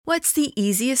What's the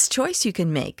easiest choice you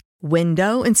can make?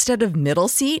 Window instead of middle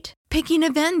seat? Picking a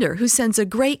vendor who sends a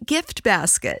great gift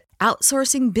basket?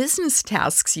 Outsourcing business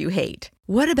tasks you hate?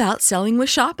 What about selling with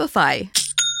Shopify?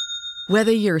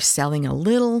 Whether you're selling a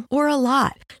little or a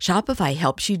lot, Shopify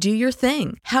helps you do your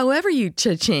thing, however you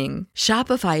cha-ching.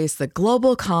 Shopify is the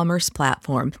global commerce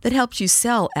platform that helps you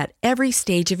sell at every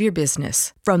stage of your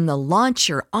business. From the launch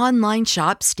your online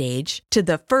shop stage to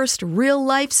the first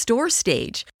real-life store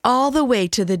stage, all the way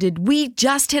to the did we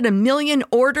just hit a million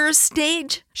orders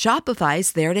stage.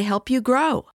 Shopify's there to help you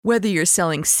grow. Whether you're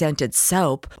selling scented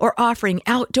soap or offering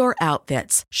outdoor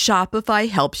outfits, Shopify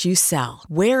helps you sell.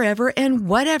 Wherever and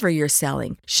whatever you're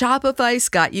selling, Shopify's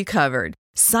got you covered.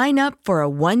 Sign up for a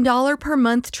 $1 per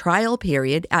month trial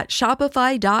period at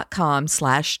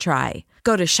shopify.com/try.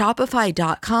 Go to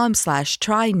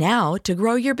shopify.com/try now to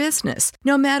grow your business,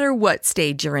 no matter what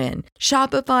stage you're in.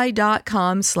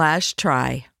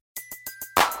 Shopify.com/try.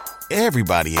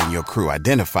 Everybody in your crew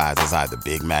identifies as either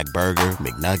Big Mac Burger,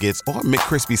 McNuggets, or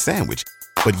McCrispy Sandwich.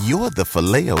 But you're the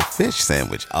Filet-O-Fish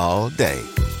Sandwich all day.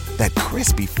 That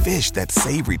crispy fish, that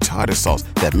savory tartar sauce,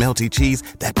 that melty cheese,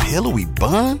 that pillowy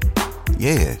bun.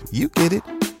 Yeah, you get it.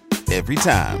 Every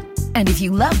time. And if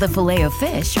you love the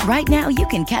Filet-O-Fish, right now you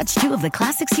can catch two of the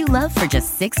classics you love for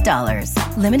just $6.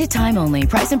 Limited time only.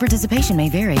 Price and participation may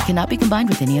vary. Cannot be combined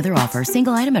with any other offer.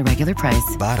 Single item at regular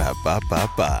price.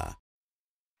 Ba-da-ba-ba-ba.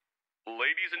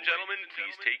 Ladies and gentlemen,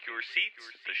 please take your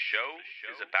seats. The show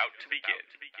is about to begin.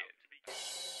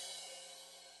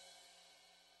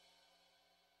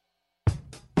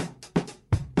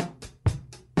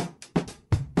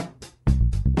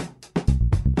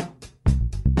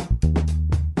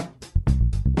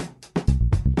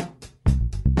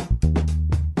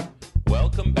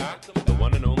 Welcome back to the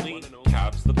one and only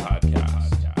Cavs the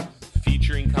Podcast,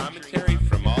 featuring commentary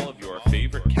from all of your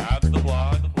favorite Cavs the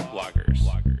Blog bloggers.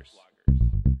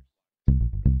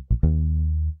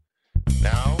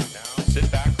 Now,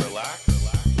 sit back, relax,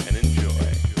 and enjoy.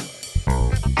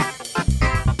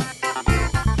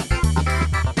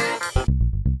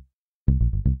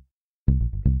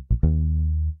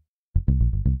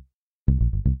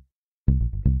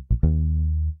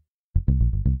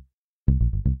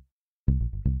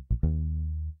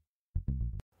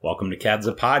 Welcome to Cavs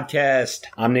the Podcast.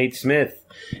 I'm Nate Smith,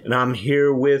 and I'm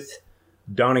here with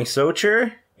Donnie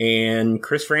Socher and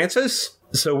Chris Francis.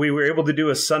 So we were able to do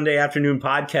a Sunday afternoon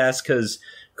podcast because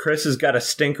Chris has got a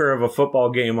stinker of a football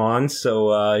game on.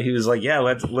 So he was like, "Yeah,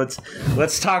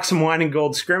 let's talk some wine and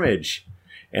gold scrimmage."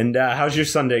 And how's your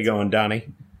Sunday going, Donnie?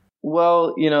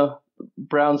 Well,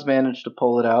 Browns managed to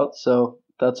pull it out, so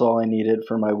that's all I needed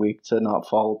for my week to not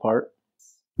fall apart.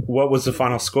 What was the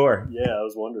final score? Yeah, I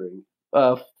was wondering.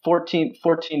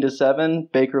 14-7.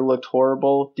 Baker looked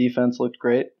horrible. Defense looked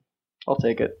great. I'll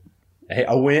take it. Hey,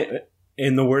 a win.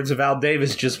 In the words of Al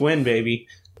Davis, just win, baby.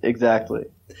 Exactly.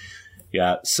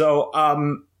 Yeah. So,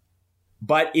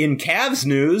 but in Cavs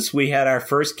news, we had our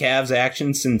first Cavs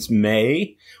action since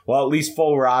May. Well, at least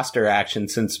full roster action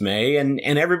since May, and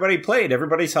everybody played.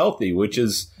 Everybody's healthy, which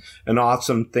is an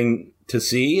awesome thing to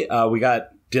see. We got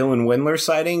Dylan Windler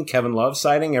sighting, Kevin Love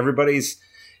sighting. Everybody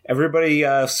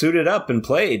suited up and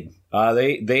played.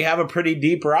 They have a pretty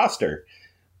deep roster.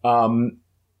 And,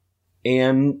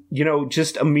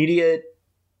 just immediate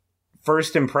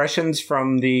first impressions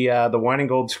from the wine and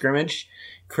gold scrimmage.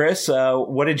 Chris,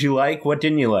 what did you like? What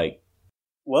didn't you like?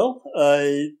 Well,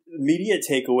 immediate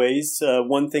takeaways.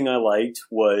 One thing I liked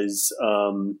was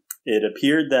it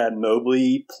appeared that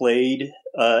Mobley played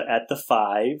at the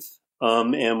 5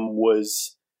 and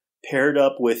was paired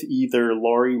up with either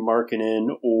Lauri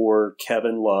Markkanen or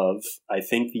Kevin Love, I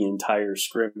think the entire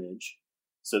scrimmage.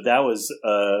 So that was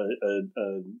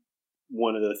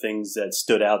one of the things that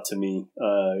stood out to me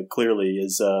clearly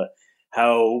is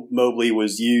how Mobley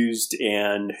was used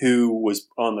and who was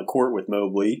on the court with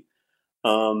Mobley.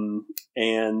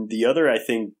 And the other, I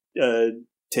think,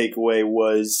 takeaway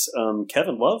was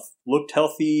Kevin Love looked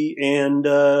healthy and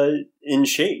in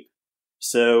shape.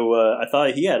 So I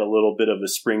thought he had a little bit of a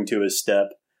spring to his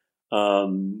step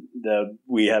that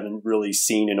we haven't really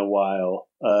seen in a while.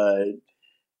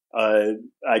 I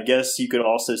guess you could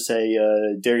also say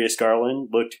Darius Garland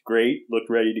looked great,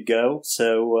 looked ready to go.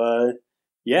 So,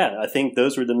 yeah, I think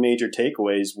those were the major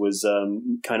takeaways was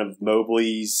kind of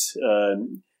Mobley's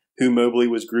who Mobley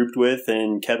was grouped with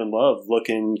and Kevin Love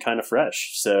looking kind of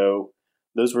fresh. So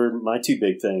those were my two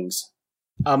big things.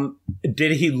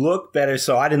 Did he look better?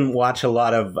 So I didn't watch a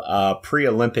lot of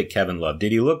pre-Olympic Kevin Love.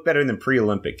 Did he look better than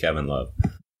pre-Olympic Kevin Love?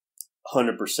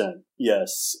 100%.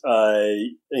 Yes.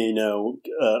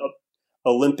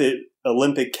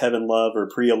 Olympic Kevin Love or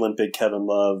pre-Olympic Kevin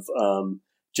Love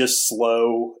just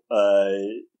slow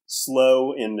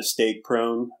and mistake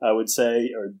prone, I would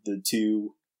say, are the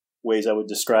two ways I would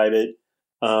describe it.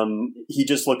 He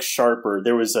just looked sharper.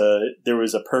 There was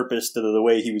a purpose to the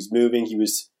way he was moving. He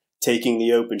was taking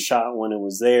the open shot when it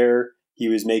was there. He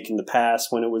was making the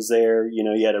pass when it was there.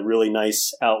 He had a really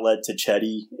nice outlet to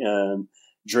Chetty.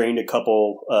 Drained a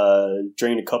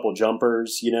couple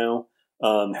jumpers.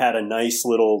 Had a nice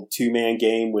little 2-man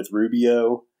game with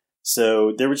Rubio.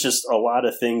 So there was just a lot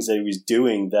of things that he was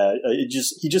doing that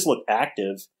he just looked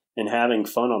active and having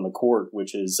fun on the court,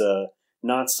 which is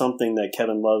not something that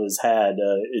Kevin Love has had,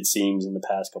 it seems, in the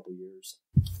past couple of years.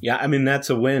 Yeah, I mean,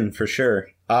 that's a win for sure.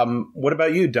 What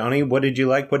about you, Donnie? What did you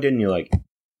like? What didn't you like?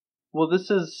 Well,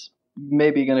 this is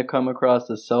maybe going to come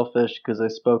across as selfish because I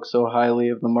spoke so highly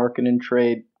of the Markkanen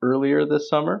trade earlier this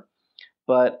summer.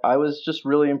 But I was just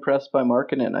really impressed by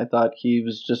Markkanen. I thought he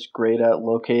was just great at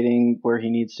locating where he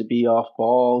needs to be off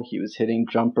ball. He was hitting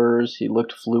jumpers. He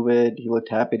looked fluid. He looked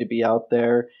happy to be out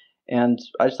there. And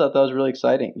I just thought that was really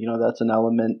exciting. That's an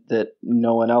element that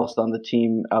no one else on the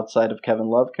team outside of Kevin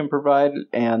Love can provide.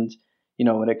 And,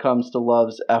 when it comes to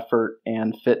Love's effort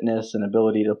and fitness and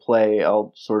ability to play,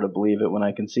 I'll sort of believe it when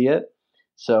I can see it.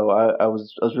 So I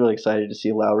was really excited to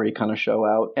see Lowry kind of show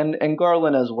out. And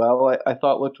Garland as well, I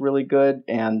thought looked really good.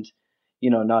 And,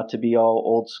 not to be all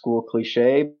old school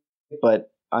cliche,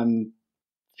 but I'm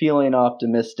feeling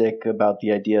optimistic about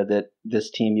the idea that this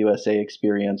Team USA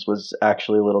experience was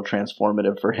actually a little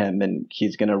transformative for him, and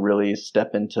he's going to really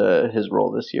step into his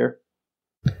role this year.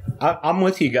 I'm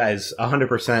with you guys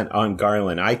 100% on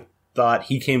Garland. I thought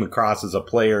he came across as a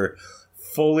player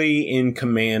fully in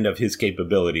command of his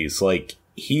capabilities. Like,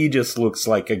 he just looks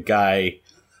like a guy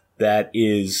that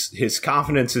his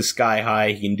confidence is sky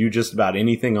high. He can do just about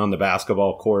anything on the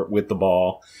basketball court with the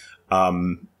ball.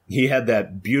 He had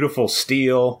that beautiful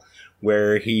steal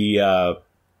where he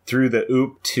threw the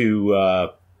oop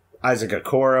to Isaac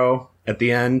Okoro at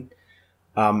the end.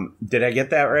 Did I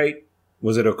get that right?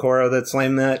 Was it Okoro that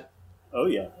slammed that? Oh,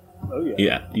 yeah.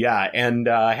 Yeah. And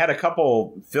I had a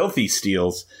couple filthy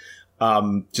steals,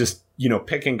 just,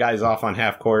 picking guys off on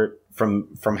half court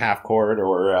from half court,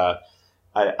 or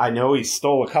I know he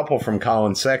stole a couple from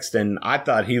Colin Sexton. I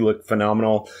thought he looked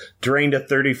phenomenal. Drained a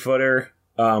 30-footer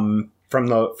from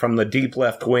the deep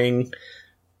left wing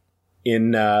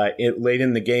late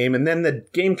in the game, and then the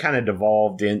game kind of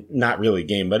devolved in, not really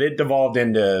game, but it devolved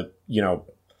into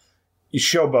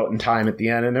showboating time at the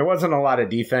end, and there wasn't a lot of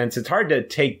defense. It's hard to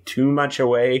take too much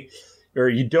away, or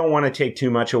you don't want to take too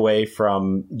much away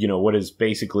from what is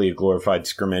basically a glorified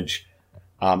scrimmage,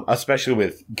 especially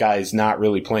with guys not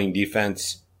really playing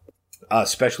defense,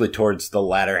 especially towards the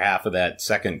latter half of that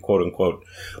second quote unquote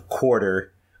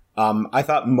quarter. I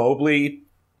thought Mobley,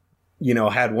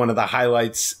 had one of the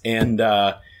highlights, and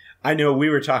I know we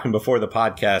were talking before the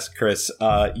podcast, Chris.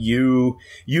 You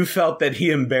felt that he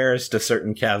embarrassed a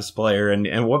certain Cavs player,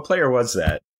 and what player was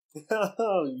that? It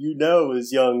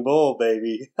was Young Bull,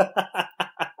 baby.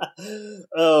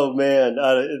 Oh man,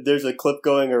 there's a clip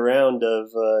going around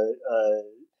of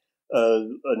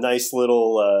a nice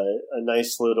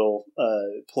little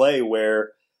play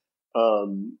where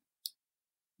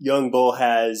Young Bull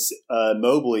has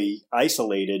Mobley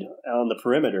isolated on the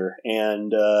perimeter,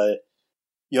 and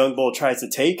Young Bull tries to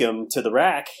take him to the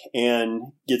rack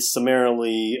and gets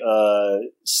summarily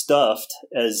stuffed,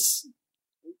 as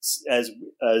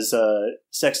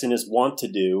Sexton is wont to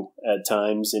do at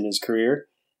times in his career.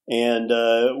 And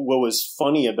what was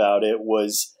funny about it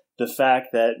was the fact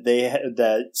that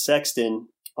that Sexton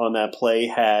on that play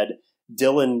had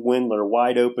Dylan Windler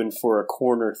wide open for a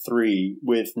corner three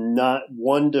with not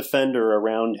one defender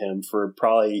around him for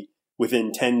probably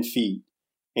within 10 feet.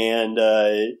 And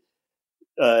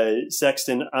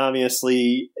Sexton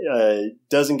obviously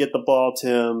doesn't get the ball to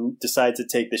him, decides to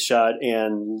take the shot,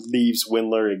 and leaves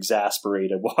Windler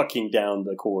exasperated walking down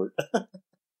the court.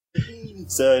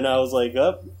 So, and I was like,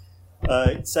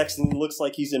 Sexton looks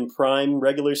like he's in prime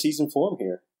regular season form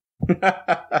here.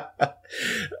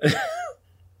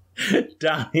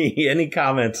 Donnie, any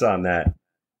comments on that?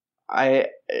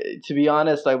 To be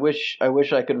honest, I wish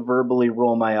I could verbally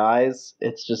roll my eyes.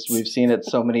 It's just we've seen it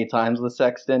so many times with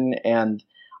Sexton, and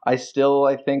I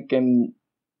think am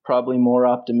probably more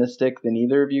optimistic than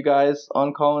either of you guys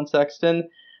on Colin Sexton.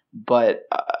 But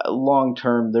long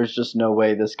term, there's just no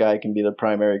way this guy can be the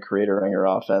primary creator on your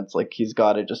offense. Like, he's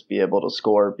got to just be able to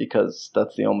score because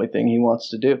that's the only thing he wants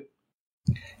to do.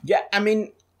 Yeah, I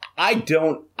mean,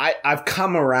 I've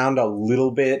come around a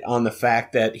little bit on the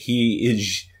fact that he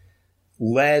is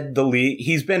led the league.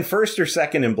 He's been first or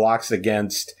second in blocks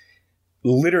against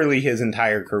literally his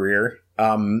entire career.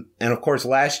 And of course,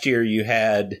 last year you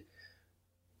had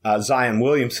Zion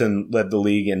Williamson led the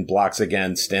league in blocks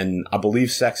against, and I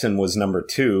believe Sexton was number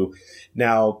 2.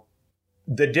 Now,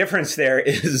 the difference there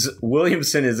is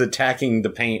Williamson is attacking the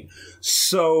paint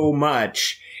so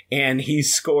much, and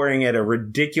he's scoring at a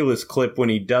ridiculous clip when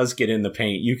he does get in the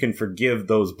paint. You can forgive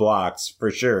those blocks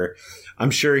for sure.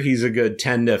 I'm sure he's a good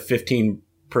 10 to 15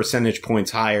 percentage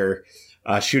points higher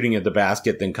shooting at the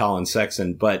basket than Colin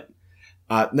Sexton, but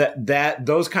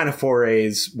those kind of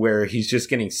forays where he's just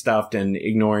getting stuffed and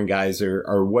ignoring guys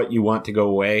are what you want to go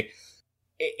away.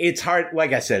 It's hard,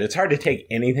 like I said, it's hard to take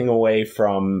anything away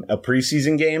from a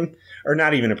preseason game, or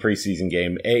not even a preseason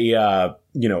game,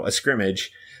 a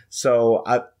scrimmage. So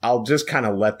I'll just kind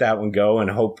of let that one go and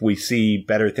hope we see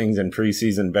better things in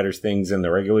preseason, better things in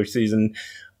the regular season.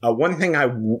 One thing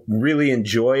I really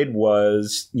enjoyed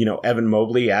was, Evan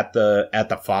Mobley at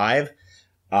the 5.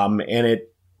 And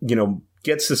it,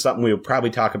 gets to something we'll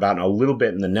probably talk about in a little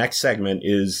bit in the next segment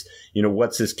is,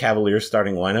 what's this Cavaliers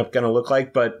starting lineup going to look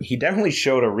like? But he definitely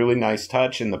showed a really nice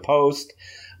touch in the post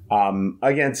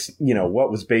against,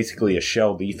 what was basically a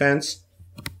shell defense.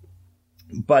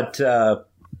 But, I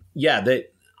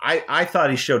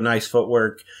thought he showed nice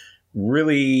footwork,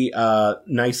 really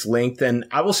nice length. And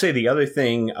I will say the other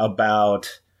thing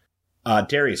about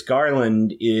Darius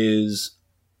Garland is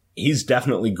he's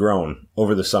definitely grown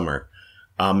over the summer.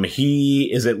 He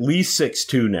is at least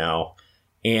 6'2" now,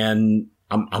 and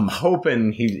I'm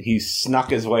hoping he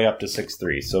snuck his way up to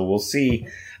 6'3". So we'll see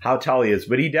how tall he is,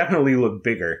 but he definitely looked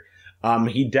bigger.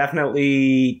 He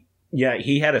definitely,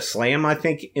 he had a slam, I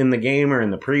think, in the game or in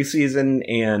the preseason,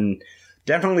 and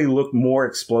definitely looked more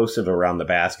explosive around the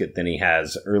basket than he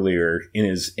has earlier in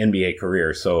his NBA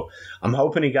career. So I'm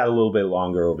hoping he got a little bit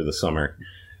longer over the summer.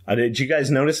 Did you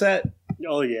guys notice that?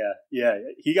 Oh, yeah. Yeah.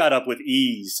 He got up with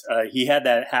ease. He had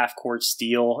that half-court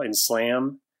steal and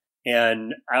slam,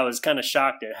 and I was kind of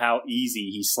shocked at how easy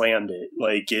he slammed it.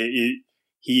 Like,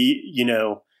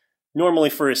 normally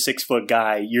for a 6-foot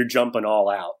guy, you're jumping all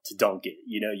out to dunk it.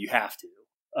 You have to.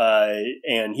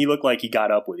 And he looked like he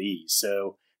got up with ease.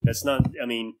 So that's not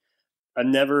 – I've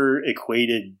never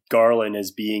equated Garland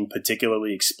as being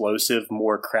particularly explosive,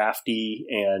 more crafty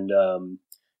and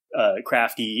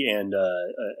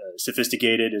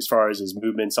sophisticated as far as his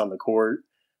movements on the court.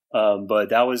 But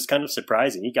that was kind of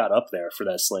surprising. He got up there for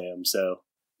that slam. So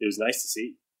it was nice to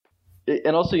see.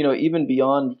 And also, even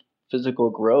beyond physical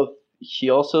growth, he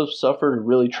also suffered a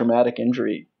really traumatic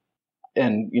injury.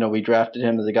 And, we drafted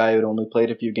him as a guy who had only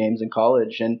played a few games in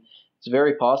college. And it's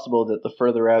very possible that the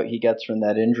further out he gets from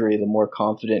that injury, the more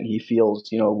confident he feels,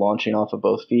 launching off of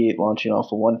both feet, launching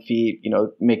off of one feet,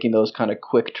 making those kind of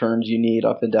quick turns you need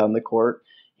up and down the court.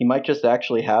 He might just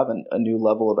actually have a new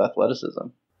level of athleticism.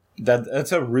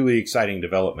 That's a really exciting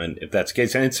development if that's the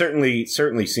case. And it certainly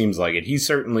seems like it. He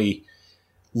certainly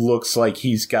looks like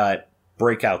he's got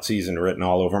breakout season written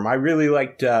all over him. I really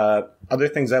liked other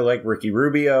things. I like Ricky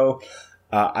Rubio.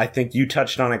 I think you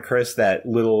touched on it, Chris, that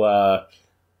little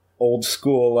old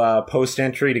school post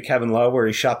entry to Kevin Love where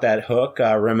he shot that hook,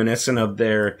 reminiscent of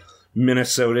their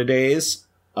Minnesota days.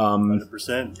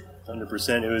 100%.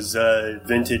 It was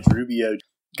vintage Rubio.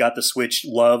 Got the switch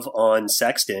Love on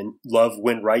Sexton. Love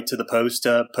went right to the post,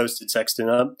 posted Sexton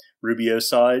up. Rubio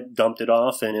saw it, dumped it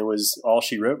off, and it was all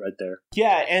she wrote right there.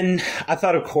 Yeah, and I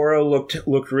thought Okoro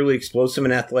looked really explosive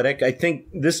and athletic. I think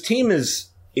this team is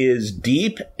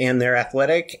deep and they're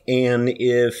athletic, and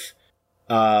if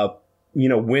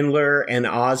Windler and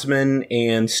Osman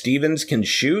and Stevens can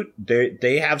shoot,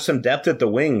 they have some depth at the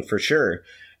wing for sure,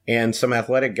 and some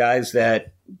athletic guys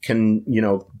that can,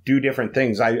 do different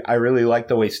things. I really like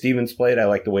the way Stevens played. I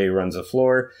like the way he runs the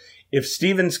floor. If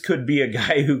Stevens could be a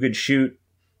guy who could shoot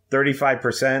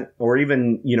 35% or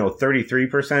even,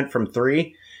 33% from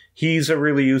 3, he's a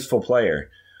really useful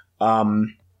player.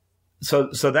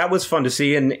 So that was fun to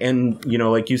see. And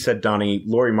like you said, Donnie,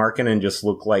 Lauri Markkanen just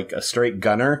looked like a straight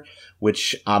gunner,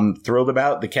 which I'm thrilled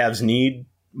about. The Cavs need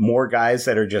more guys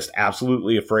that are just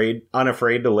absolutely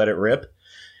unafraid to let it rip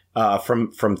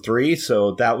from 3.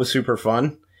 So that was super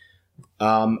fun.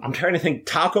 I'm trying to think.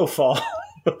 Taco Fall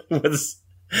was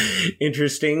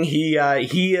interesting. He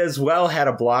as well had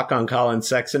a block on Colin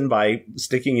Sexton by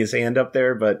sticking his hand up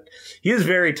there, but he is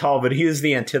very tall, but he is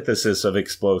the antithesis of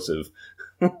explosive.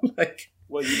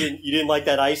 Well, you didn't like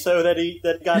that ISO that he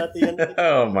got at the end?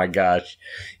 Oh my gosh.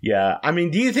 Yeah.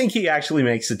 Do you think he actually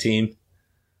makes the team?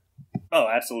 Oh,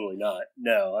 absolutely not.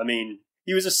 No.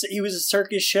 He was a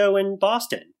circus show in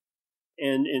Boston.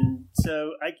 And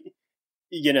so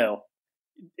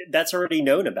that's already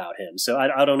known about him. So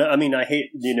I don't know. I hate,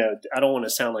 I don't want to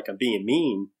sound like I'm being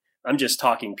mean, I'm just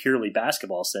talking purely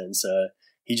basketball sense.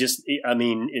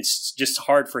 It's just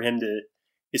hard for him to.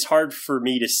 It's hard for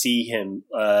me to see him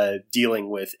dealing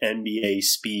with NBA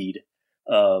speed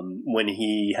when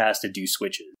he has to do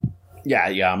switches.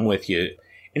 Yeah, I'm with you.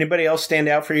 Anybody else stand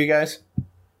out for you guys?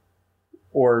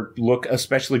 Or look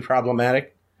especially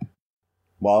problematic?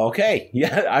 Well, okay.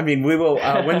 Yeah, I mean, we will.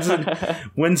 When's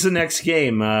the next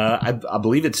game? I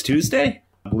believe it's Tuesday.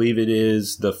 I believe it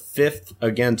is the 5th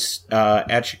against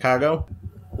at Chicago.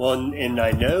 Well, and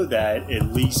I know that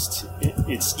at least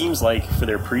it seems like for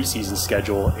their preseason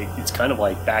schedule, it's kind of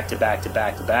like back to back to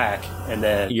back to back, and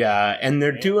then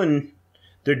and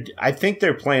I think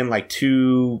they're playing like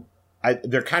two.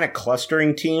 They're kind of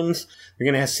clustering teams.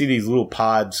 You're going to see these little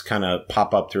pods kind of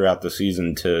pop up throughout the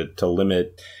season to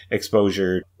limit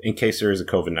exposure in case there is a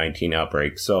COVID-19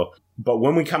 outbreak. So, but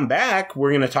when we come back, we're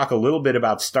going to talk a little bit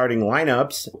about starting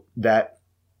lineups. That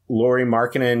Lauri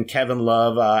Markkanen, Kevin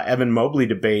Love, Evan Mobley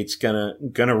debate's gonna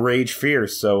rage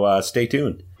fierce. So stay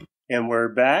tuned. And we're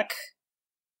back.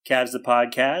 Cavs the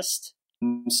podcast,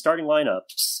 starting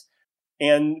lineups,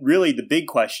 and really the big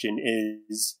question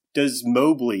is: does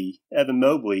Evan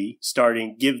Mobley,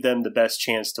 starting, give them the best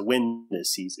chance to win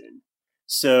this season?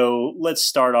 So let's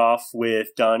start off with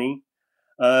Donnie.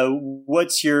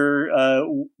 What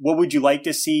would you like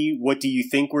to see? What do you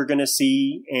think we're going to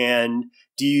see? And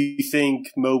do you think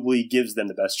Mobley gives them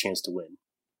the best chance to win?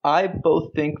 I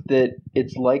both think that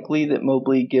it's likely that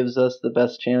Mobley gives us the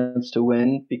best chance to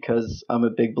win because I'm a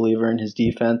big believer in his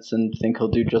defense and think he'll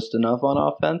do just enough on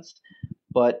offense.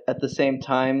 But at the same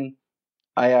time,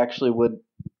 I actually would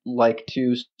like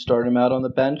to start him out on the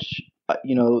bench.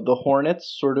 The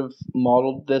Hornets sort of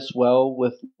modeled this well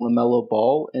with LaMelo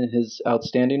Ball in his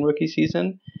outstanding rookie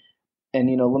season. And,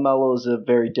 LaMelo is a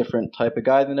very different type of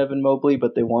guy than Evan Mobley,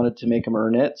 but they wanted to make him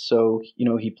earn it. So,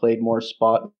 he played more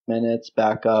spot minutes,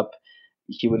 backup.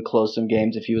 He would close some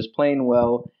games if he was playing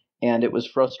well. And it was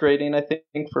frustrating, I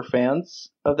think, for fans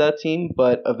of that team.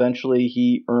 But eventually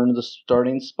he earned the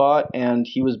starting spot, and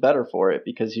he was better for it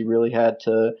because he really had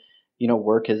to,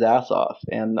 work his ass off.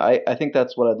 And I think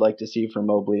that's what I'd like to see from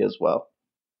Mobley as well.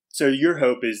 So your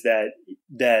hope is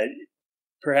that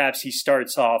perhaps he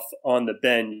starts off on the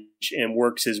bench and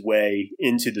works his way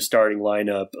into the starting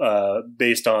lineup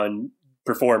based on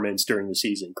performance during the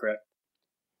season, correct?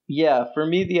 Yeah, for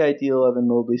me, the ideal Evan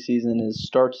Mobley season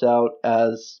starts out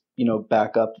as,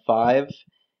 backup 5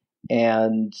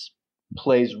 and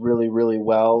plays really, really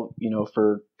well,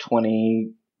 for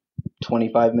 20,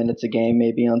 25 minutes a game,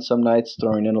 maybe on some nights,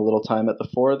 throwing in a little time at the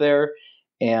 4 there.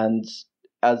 And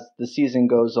as the season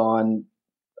goes on,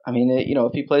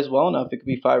 if he plays well enough, it could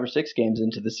be 5 or 6 games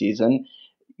into the season,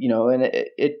 and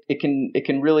it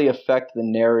can really affect the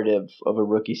narrative of a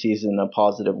rookie season in a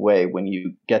positive way when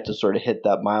you get to sort of hit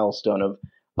that milestone of,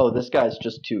 oh, this guy's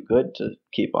just too good to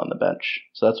keep on the bench.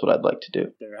 So that's what I'd like to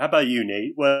do. How about you,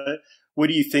 Nate? What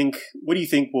do you think? What do you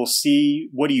think we'll see?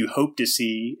 What do you hope to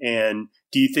see? And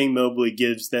do you think Mobley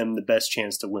gives them the best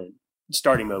chance to win?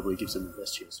 Starting Mobley gives them the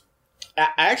best chance. I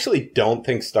actually don't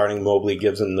think starting Mobley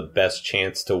gives them the best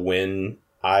chance to win.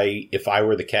 If I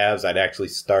were the Cavs, I'd actually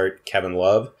start Kevin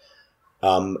Love.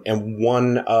 And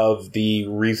one of the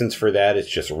reasons for that is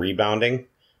just rebounding.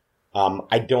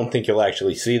 I don't think you'll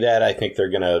actually see that. I think they're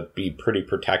going to be pretty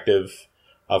protective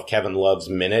of Kevin Love's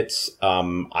minutes.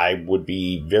 I would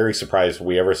be very surprised if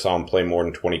we ever saw him play more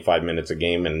than 25 minutes a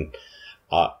game. And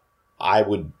I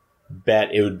would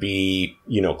bet it would be,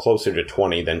 closer to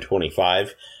 20 than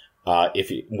 25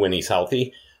 when he's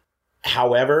healthy.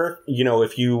 However,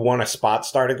 if you want to spot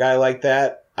start a guy like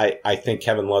that, I think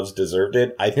Kevin Love's deserved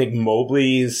it. I think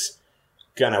Mobley's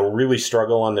going to really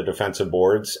struggle on the defensive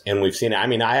boards, and we've seen it.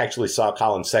 I actually saw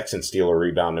Colin Sexton steal a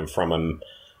rebound from him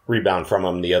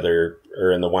in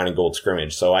the wine and gold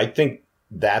scrimmage. So I think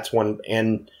that's one.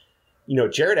 And,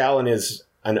 Jared Allen is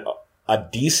a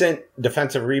decent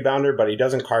defensive rebounder, but he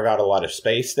doesn't carve out a lot of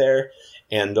space there.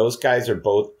 And those guys are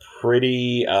both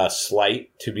pretty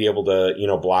slight to be able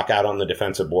to, block out on the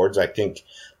defensive boards. I think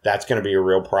that's going to be a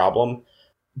real problem.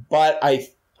 But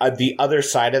the other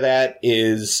side of that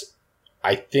is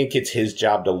I think it's his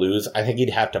job to lose. I think he'd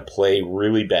have to play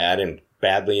really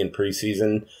badly in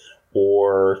preseason,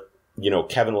 or,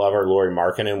 Kevin Love or Lauri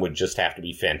Markkanen would just have to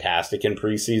be fantastic in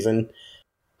preseason.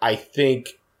 I think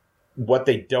what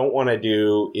they don't want to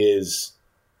do is,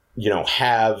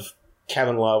 have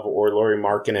Kevin Love or Lauri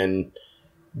Markkanen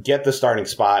get the starting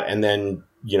spot and then,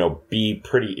 be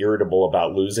pretty irritable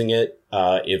about losing it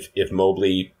if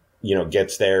Mobley,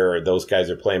 gets there or those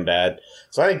guys are playing bad.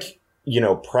 So I think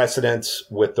precedence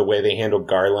with the way they handled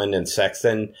Garland and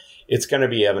Sexton, it's going to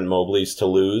be Evan Mobley's to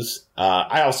lose.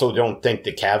 I also don't think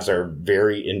the Cavs are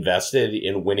very invested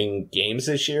in winning games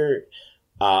this year.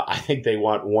 I think they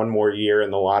want one more year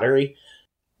in the lottery.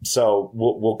 So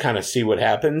we'll kind of see what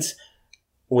happens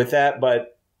with that.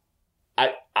 But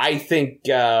I think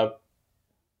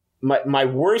my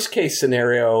worst case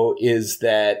scenario is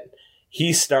that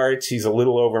he starts, he's a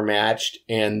little overmatched,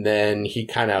 and then he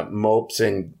kind of mopes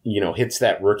and, hits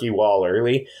that rookie wall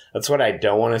early. That's what I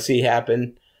don't want to see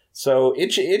happen. So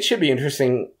it should be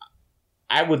interesting.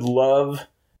 I would love,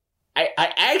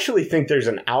 I actually think there's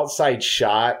an outside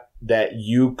shot that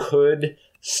you could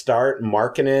start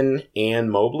Markkanen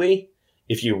and Mobley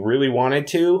if you really wanted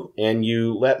to, and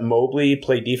you let Mobley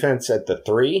play defense at the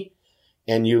 3,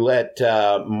 and you let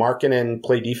Markkanen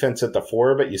play defense at the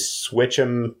 4, but you switch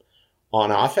him on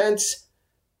offense.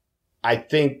 I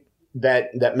think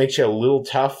that makes you a little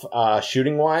tough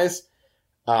shooting wise.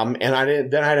 And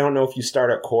I don't know if you start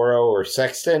at Coro or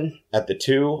Sexton at the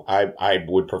 2. I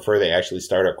would prefer they actually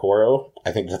start at Coro.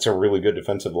 I think that's a really good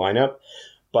defensive lineup.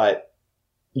 But,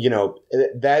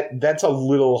 that's a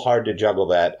little hard to juggle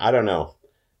that. I don't know.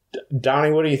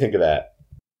 Donnie, what do you think of that?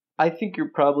 I think you're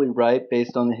probably right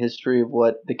based on the history of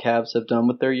what the Cavs have done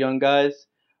with their young guys.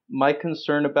 My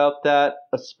concern about that,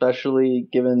 especially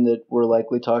given that we're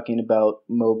likely talking about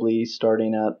Mobley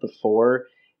starting at the 4,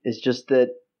 is just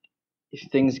that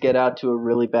if things get out to a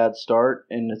really bad start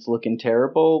and it's looking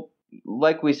terrible,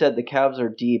 like we said, the Cavs are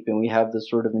deep and we have this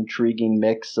sort of intriguing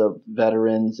mix of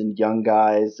veterans and young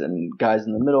guys and guys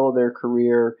in the middle of their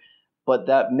career. But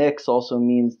that mix also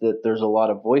means that there's a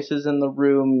lot of voices in the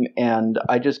room, and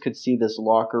I just could see this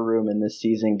locker room in this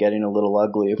season getting a little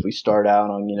ugly if we start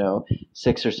out on,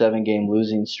 6 or 7 game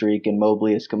losing streak and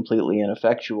Mobley is completely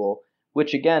ineffectual,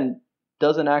 which again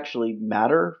doesn't actually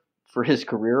matter for his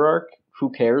career arc.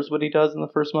 Who cares what he does in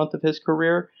the first month of his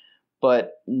career?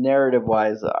 But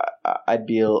narrative-wise, I'd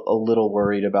be a little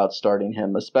worried about starting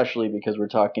him, especially because we're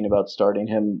talking about starting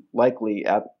him likely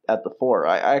at the 4.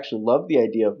 I actually love the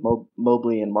idea of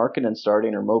Mobley and Markkanen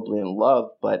starting, or Mobley and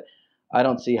Love, but I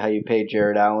don't see how you pay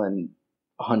Jared Allen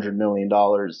 $100 million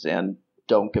and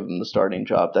don't give him the starting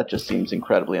job. That just seems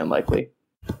incredibly unlikely.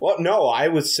 Well, no, I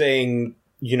was saying,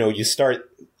 you start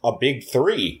a big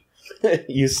 3.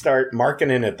 You start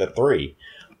Markkanen at the 3,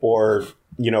 or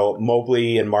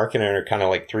Mobley and Markkanen are kind of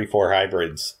like 3-4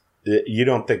 hybrids. You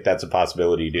don't think that's a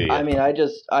possibility, do you? I mean, I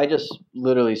just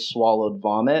literally swallowed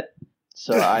vomit,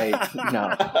 so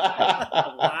no.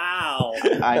 Wow.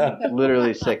 I'm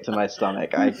literally sick to my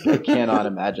stomach. I cannot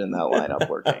imagine that lineup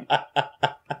working.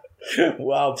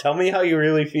 Well, tell me how you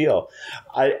really feel.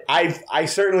 I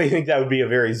certainly think that would be a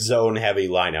very zone heavy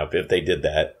lineup if they did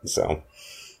that. So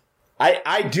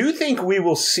I do think we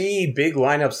will see big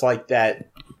lineups like that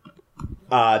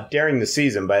during the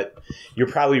season, but you're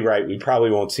probably right. We probably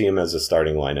won't see him as a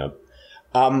starting lineup.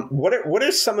 What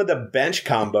are some of the bench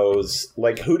combos?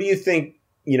 Like, who do you think,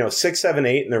 6, 7,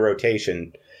 8 in the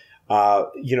rotation?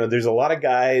 There's a lot of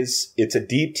guys. It's a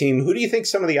deep team. Who do you think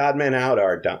some of the odd men out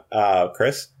are,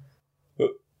 Chris?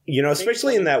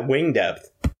 Especially in that wing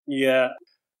depth. Yeah.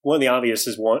 One of the obvious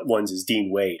ones is Dean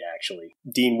Wade, actually.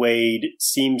 Dean Wade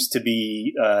seems to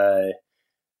be on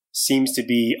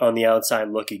the outside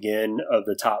looking in of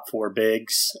the top 4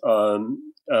 bigs,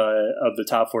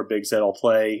 that'll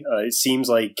play. It seems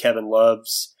like Kevin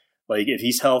Love's, if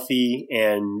he's healthy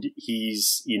and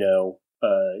he's,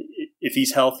 if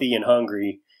he's healthy and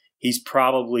hungry, he's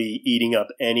probably eating up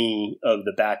any of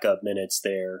the backup minutes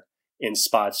there in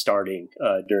spot starting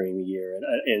during the year.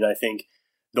 And I think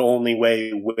the only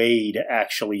way Wade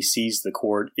actually sees the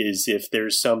court is if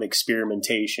there's some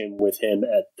experimentation with him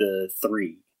at the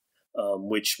 3.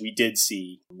 Which we did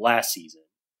see last season.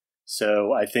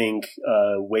 So I think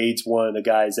Wade's one of the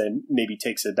guys that maybe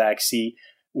takes a back seat,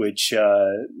 which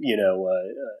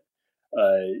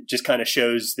just kind of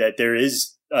shows that there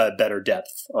is better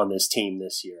depth on this team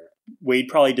this year. Wade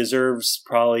probably deserves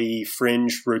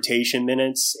fringe rotation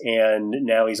minutes, and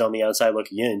now he's on the outside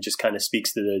looking in. Just kind of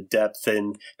speaks to the depth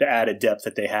and the added depth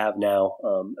that they have now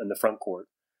in the front court.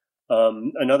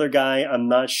 Another guy, I'm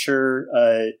not sure.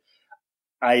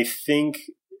 I think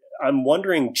I'm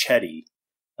wondering Cedi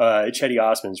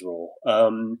Osman's role.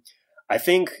 I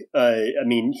think,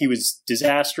 he was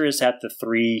disastrous at the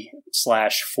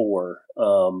 3/4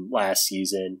 last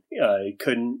season.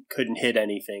 Couldn't hit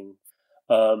anything.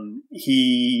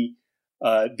 He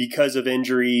because of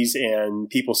injuries and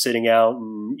people sitting out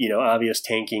and obvious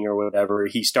tanking or whatever,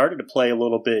 he started to play a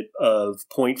little bit of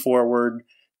point forward,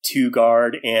 2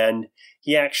 guard, and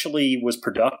he actually was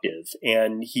productive,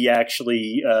 and he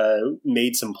actually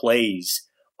made some plays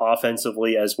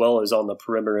offensively as well as on the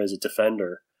perimeter as a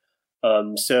defender.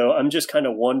 So I'm just kind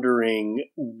of wondering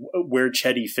where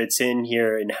Chetty fits in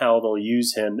here and how they'll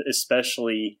use him,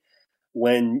 especially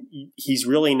when he's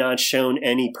really not shown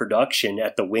any production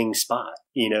at the wing spot,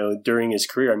 during his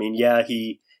career. I mean, yeah,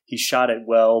 he shot it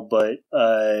well, but,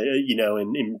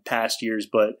 in past years,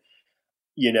 but,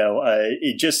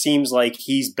 it just seems like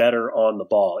he's better on the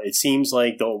ball. It seems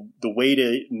like the way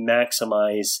to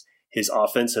maximize his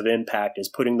offensive impact is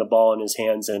putting the ball in his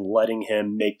hands and letting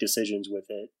him make decisions with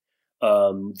it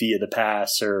via the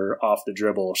pass or off the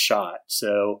dribble shot.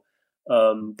 So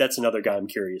that's another guy I'm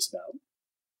curious about.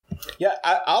 Yeah,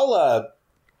 I'll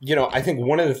I think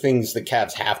one of the things the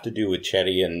Cavs have to do with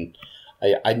Chetty, and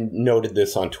I noted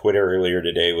this on Twitter earlier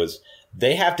today, was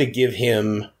they have to give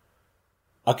him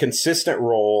a consistent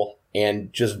role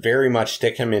and just very much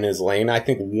stick him in his lane. I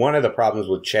think one of the problems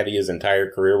with Chetty his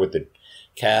entire career with the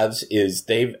Cavs is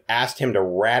they've asked him to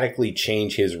radically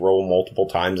change his role multiple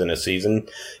times in a season.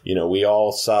 We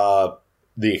all saw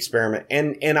the experiment,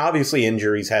 and obviously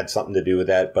injuries had something to do with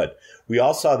that, but we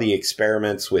all saw the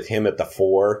experiments with him at the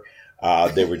 4.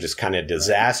 They were just kind of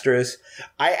disastrous.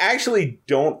 I actually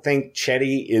don't think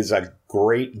Chetty is a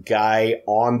great guy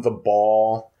on the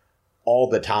ball all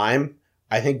the time.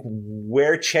 I think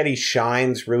where Chetty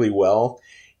shines really well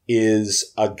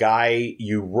is a guy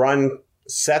you run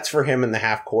sets for him in the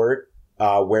half court,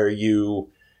 where you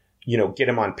get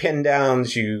him on pin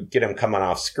downs, you get him coming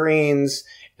off screens,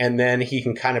 and then he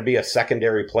can kind of be a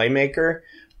secondary playmaker.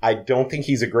 I don't think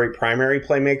he's a great primary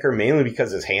playmaker, mainly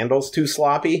because his handle's too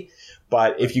sloppy.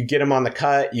 But if you get him on the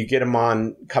cut, you get him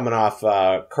on coming off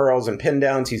curls and pin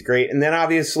downs, he's great. And then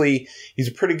obviously he's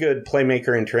a pretty good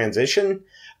playmaker in transition.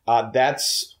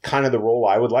 That's kind of the role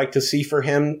I would like to see for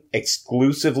him,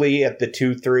 exclusively at the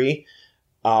 2-3.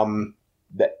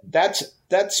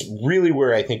 That's really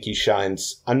where I think he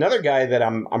shines. Another guy that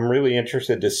I'm really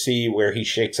interested to see where he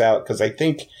shakes out, because I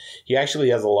think he actually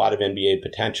has a lot of NBA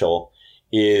potential,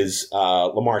 is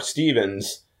Lamar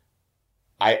Stevens.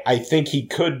 I think he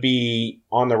could be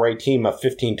on the right team, a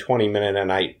 15, 20 minute a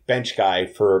night bench guy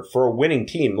for a winning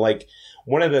team. Like,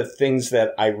 one of the things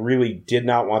that I really did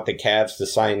not want the Cavs to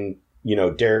sign,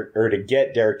 to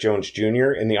get Derek Jones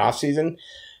Jr. in the offseason,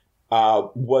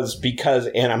 was because,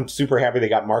 and I'm super happy they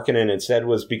got Markkanen instead,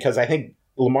 was because I think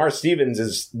Lamar Stevens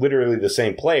is literally the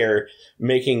same player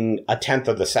making a tenth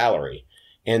of the salary.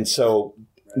 And so,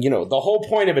 the whole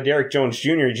point of a Derek Jones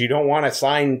Jr. is you don't want to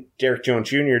sign Derek Jones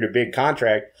Jr. to a big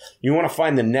contract. You want to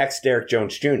find the next Derek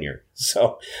Jones Jr.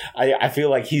 So I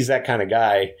feel like he's that kind of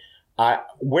guy.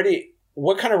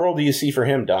 What kind of role do you see for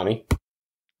him, Donnie?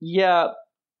 Yeah,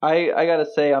 I gotta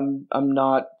say I'm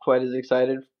not quite as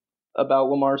excited about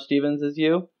Lamar Stevens as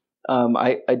you.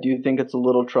 I do think it's a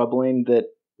little troubling that,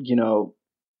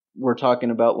 we're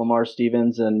talking about Lamar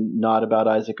Stevens and not about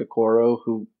Isaac Okoro,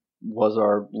 who was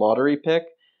our lottery pick.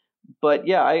 But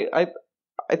yeah, I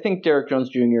think Derek Jones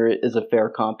Jr. is a fair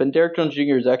comp. And Derek Jones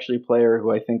Jr. is actually a player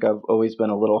who I think I've always been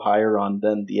a little higher on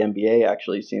than the NBA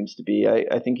actually seems to be.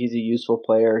 I think he's a useful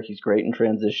player. He's great in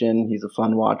transition. He's a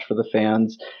fun watch for the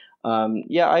fans.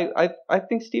 I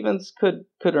think Stevens could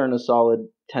earn a solid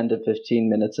 10 to 15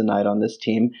 minutes a night on this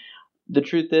team. The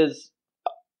truth is,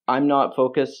 I'm not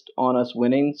focused on us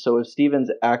winning. So if Stevens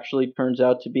actually turns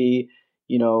out to be,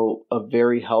 a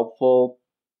very helpful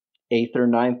 8th or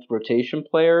 9th rotation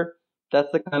player,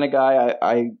 that's the kind of guy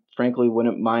I frankly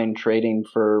wouldn't mind trading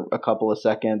for a couple of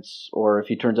seconds, or if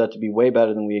he turns out to be way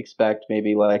better than we expect,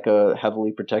 maybe like a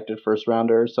heavily protected first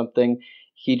rounder or something.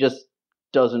 He just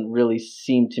doesn't really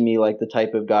seem to me like the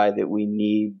type of guy that we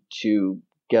need to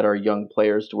get our young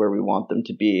players to where we want them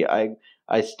to be.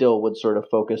 I still would sort of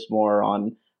focus more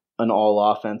on an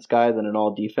all-offense guy than an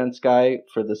all-defense guy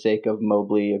for the sake of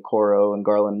Mobley, Okoro, and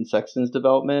Garland and Sexton's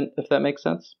development, if that makes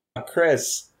sense.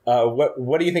 Chris,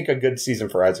 what do you think a good season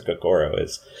for Isaac Okoro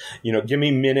is? Give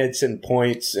me minutes and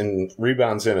points and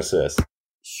rebounds and assists.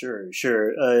 Sure.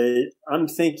 I'm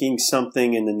thinking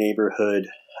something in the neighborhood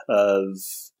of,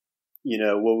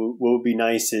 what would be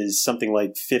nice is something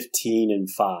like 15-5.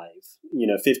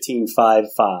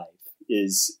 15-5-5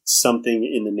 is something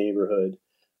in the neighborhood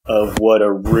of what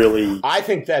a really... I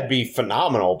think that'd be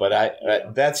phenomenal, but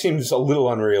that seems a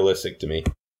little unrealistic to me.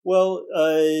 Well,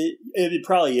 it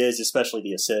probably is, especially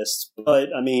the assists. But,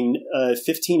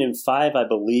 15-5, I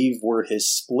believe, were his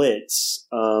splits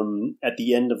at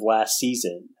the end of last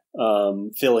season,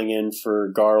 filling in for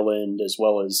Garland as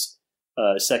well as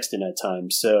Sexton at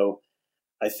times. So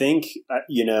I think,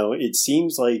 it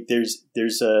seems like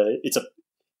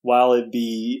while it'd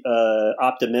be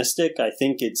optimistic, I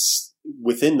think it's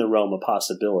within the realm of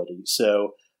possibility.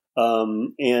 So, what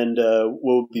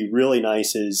would be really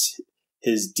nice is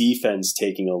his defense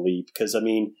taking a leap, because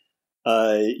the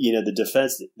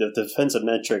defensive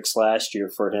metrics last year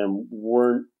for him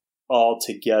weren't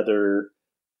altogether.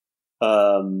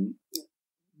 I'm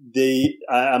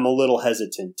a little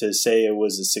hesitant to say it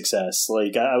was a success.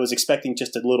 Like, I was expecting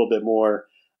just a little bit more.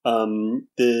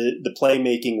 The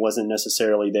playmaking wasn't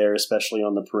necessarily there, especially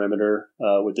on the perimeter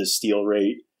with his steal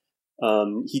rate.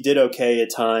 He did okay at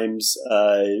times.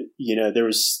 There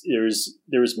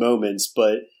was moments,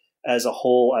 but as a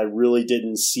whole, I really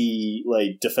didn't see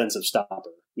like defensive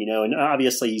stopper. And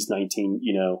obviously he's 19.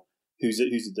 Who's a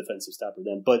defensive stopper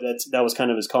then? But that was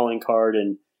kind of his calling card,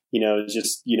 and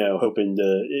just hoping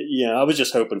to. I was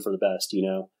just hoping for the best.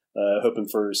 Hoping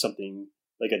for something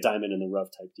like a diamond in the rough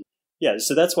type deal. Yeah,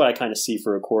 so that's what I kind of see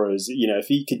for Okoro is, if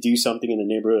he could do something in the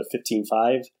neighborhood of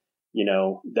 15-5,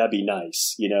 that'd be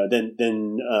nice.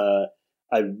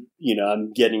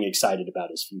 I'm getting excited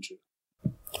about his future.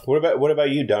 What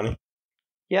about you, Donnie?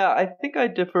 Yeah, I think I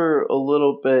differ a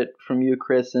little bit from you,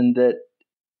 Chris, in that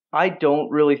I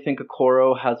don't really think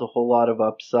Okoro has a whole lot of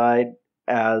upside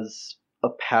as a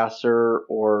passer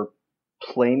or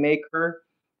playmaker.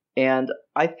 And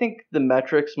I think the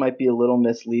metrics might be a little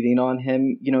misleading on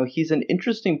him. He's an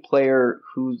interesting player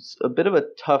who's a bit of a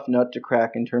tough nut to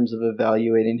crack in terms of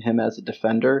evaluating him as a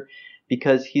defender,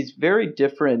 because he's very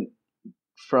different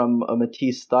from a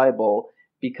Matisse Thybulle,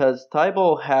 because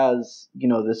Thybulle has,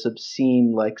 this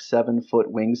obscene 7-foot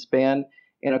wingspan,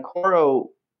 and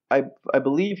Okoro, I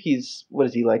believe he's, what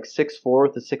is he, 6'4"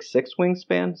 with a 6'6"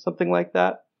 wingspan, something like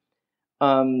that.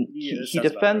 He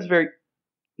defends right.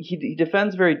 He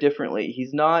defends very differently.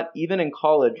 He's not, even in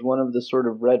college, one of the sort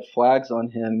of red flags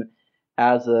on him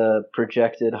as a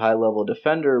projected high-level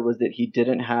defender was that he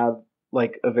didn't have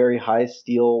a very high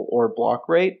steal or block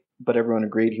rate, but everyone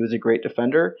agreed he was a great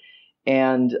defender.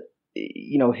 And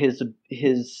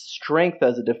his strength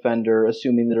as a defender,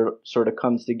 assuming that it sort of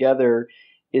comes together,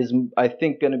 is, I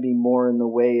think, going to be more in the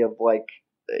way of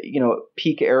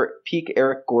peak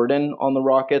Eric Gordon on the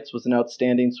Rockets was an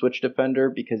outstanding switch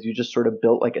defender, because you just sort of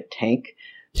built like a tank,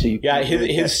 so you can't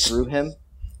really get through him.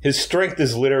 His strength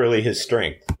is literally his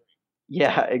strength.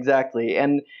 Yeah, exactly.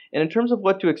 And in terms of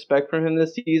what to expect from him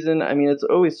this season, it's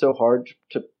always so hard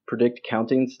to predict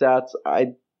counting stats.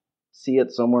 I see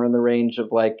it somewhere in the range of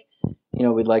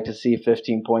we'd like to see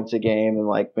 15 points a game and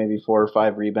maybe 4 or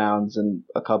 5 rebounds and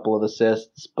a couple of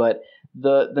assists. But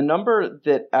the number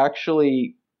that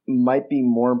actually might be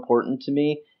more important to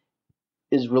me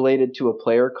is related to a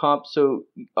player comp. So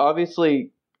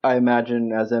obviously, I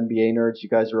imagine as NBA nerds, you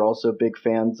guys are also big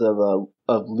fans of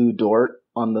Lou Dort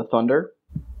on the Thunder.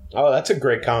 Oh, that's a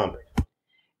great comp.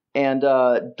 And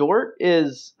Dort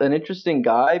is an interesting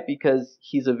guy because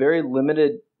he's a very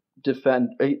limited he's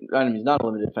not a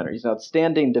limited defender. He's an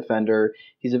outstanding defender.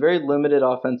 He's a very limited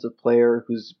offensive player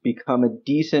who's become a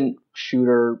decent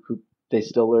shooter who they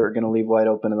still are going to leave wide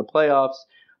open in the playoffs.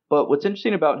 But what's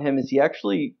interesting about him is he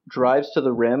actually drives to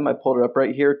the rim. I pulled it up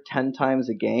right here 10 times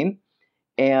a game.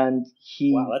 And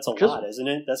wow, that's a lot, isn't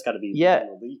it? That's got to be in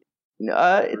the league.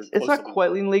 It's not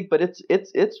quite leading the league, but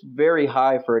it's very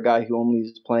high for a guy who only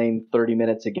is playing 30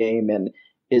 minutes a game and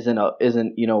isn't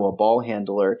a ball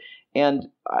handler. And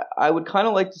I would kind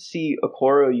of like to see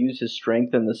Okoro use his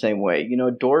strength in the same way.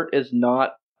 Dort is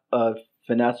not a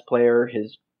finesse player.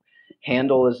 His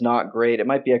handle is not great. It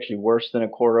might be actually worse than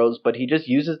Okoro's, but he just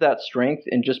uses that strength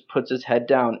and just puts his head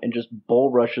down and just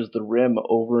bull rushes the rim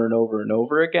over and over and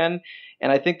over again.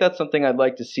 And I think that's something I'd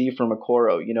like to see from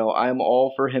Okoro. I'm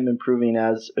all for him improving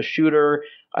as a shooter.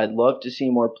 I'd love to see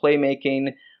more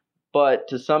playmaking, but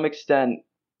to some extent,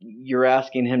 you're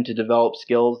asking him to develop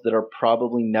skills that are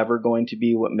probably never going to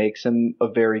be what makes him a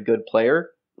very good player.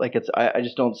 I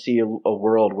just don't see a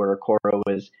world where Okoro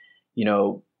is,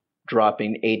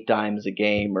 dropping 8 dimes a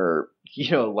game or,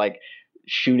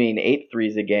 shooting 8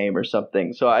 threes a game or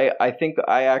something. So I think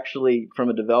I actually, from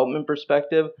a development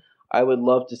perspective, I would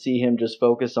love to see him just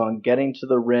focus on getting to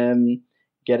the rim,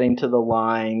 getting to the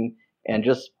line, and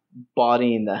just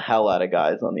bodying the hell out of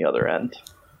guys on the other end.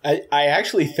 I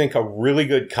actually think a really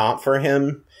good comp for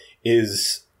him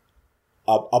is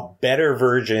a better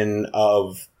version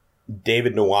of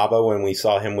David Nwaba when we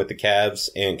saw him with the Cavs,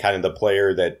 and kind of the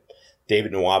player that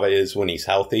David Nwaba is when he's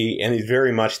healthy. And he's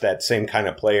very much that same kind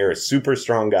of player, a super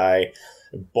strong guy,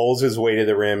 bowls his way to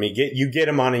the rim.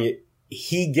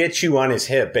 He gets you on his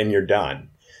hip and you're done.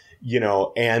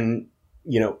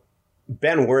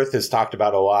 Ben Worth has talked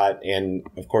about a lot, and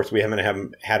of course we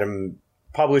haven't had him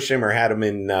published him or had him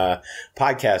in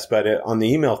podcast, but on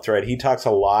the email thread, he talks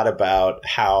a lot about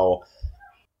how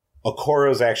Okoro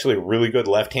is actually a really good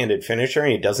left-handed finisher,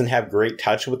 and he doesn't have great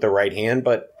touch with the right hand,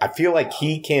 but I feel like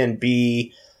he can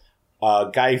be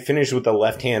a guy who finished with the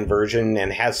left-hand version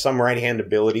and has some right-hand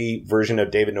ability version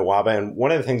of David Nwaba. And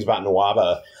one of the things about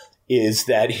Nwaba is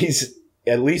that he's,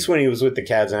 at least when he was with the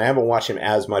Cavs, and I haven't watched him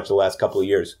as much the last couple of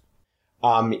years,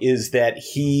 is that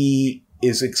he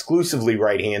is exclusively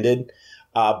right-handed.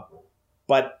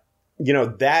 But, you know,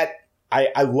 that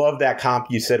I love that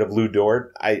comp you said of Lou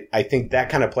Dort. I think that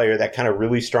kind of player, that kind of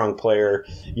really strong player,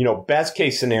 you know, best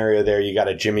case scenario there, you got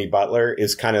a Jimmy Butler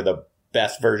is kind of the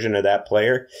best version of that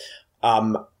player.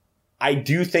 I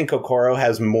do think Okoro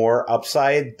has more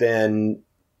upside than,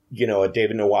 you know, a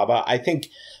David Nwaba. I think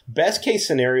best case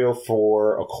scenario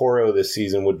for Okoro this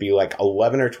season would be like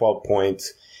 11 or 12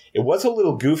 points. It was a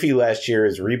little goofy last year,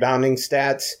 his rebounding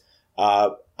stats.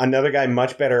 Another guy,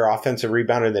 much better offensive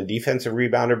rebounder than defensive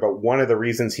rebounder, but one of the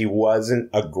reasons he wasn't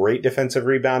a great defensive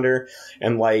rebounder,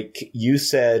 and like you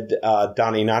said,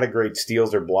 Donnie, not a great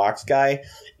steals or blocks guy,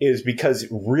 is because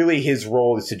really his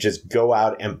role is to just go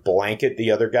out and blanket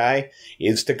the other guy,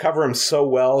 is to cover him so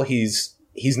well.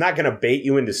 He's not going to bait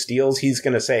you into steals. He's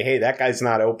going to say, hey, that guy's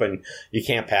not open. You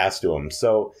can't pass to him.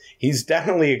 So he's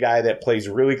definitely a guy that plays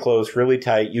really close, really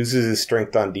tight, uses his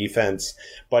strength on defense,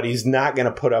 but he's not going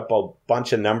to put up a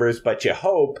bunch of numbers. But you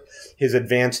hope his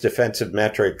advanced defensive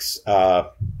metrics,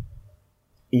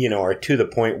 you know, are to the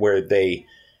point where they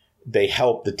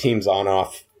help the team's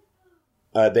on-off.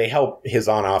 They help his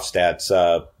on-off stats,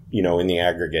 you know, in the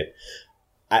aggregate.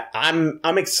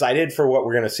 I'm excited for what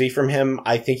we're going to see from him.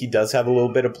 I think he does have a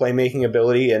little bit of playmaking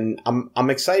ability, and I'm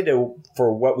excited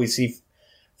for what we see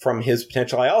from his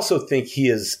potential. I also think he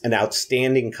is an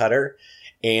outstanding cutter,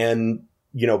 and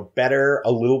you know, better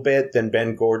a little bit than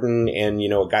Ben Gordon and, you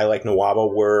know, a guy like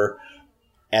Nwaba were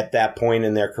at that point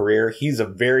in their career. He's a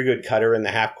very good cutter in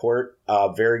the half court,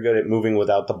 very good at moving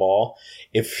without the ball.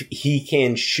 If he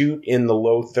can shoot in the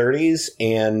low 30s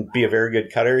and be a very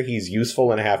good cutter, he's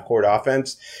useful in a half court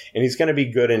offense, and he's going to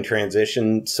be good in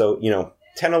transition. So, you know,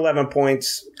 10, 11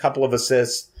 points, couple of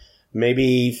assists,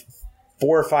 maybe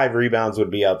 4 or 5 rebounds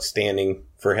would be outstanding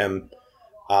for him.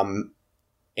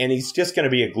 And he's just going to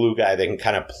be a glue guy that can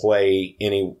kind of play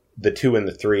the 2 and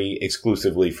the 3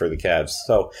 exclusively for the Cavs.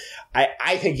 So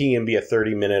I think he can be a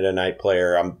 30-minute-a-night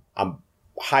player. I'm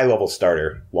high-level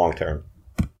starter long-term.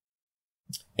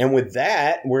 And with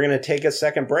that, we're going to take a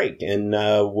second break, and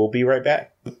we'll be right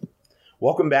back.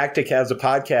 Welcome back to Cavs, the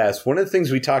podcast. One of the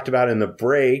things we talked about in the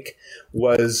break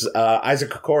was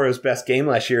Isaac Okoro's best game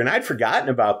last year, and I'd forgotten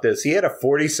about this. He had a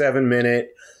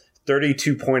 47-minute,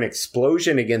 32-point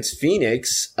explosion against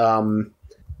Phoenix,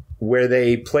 where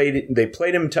they played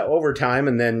him to overtime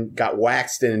and then got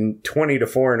waxed in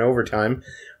 20-4 in overtime.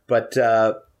 But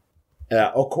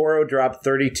Okoro dropped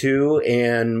 32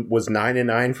 and was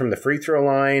 9-9 from the free throw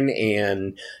line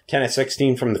and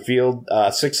 10-16 from the field,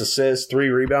 6 assists, 3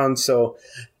 rebounds. So,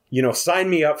 you know,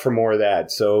 sign me up for more of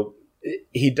that. So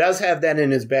he does have that in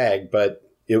his bag, but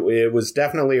it was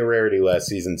definitely a rarity last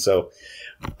season. So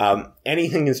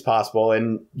anything is possible.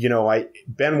 And, you know,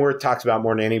 Ben Worth talks about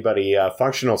more than anybody,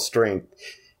 functional strength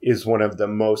is one of the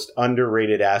most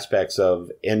underrated aspects of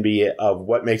NBA, of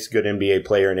what makes a good NBA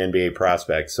player and NBA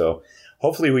prospect. So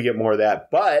hopefully we get more of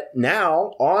that. But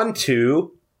now on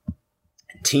to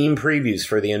team previews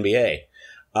for the NBA.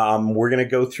 We're going to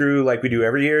go through, like we do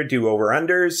every year, do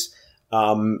over-unders.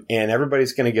 And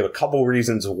everybody's going to give a couple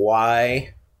reasons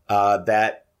why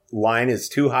that line is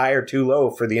too high or too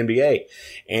low for the NBA.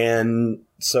 And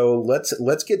so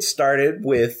let's get started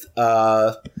with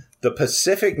the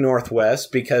Pacific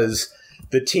Northwest, because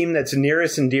the team that's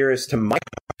nearest and dearest to my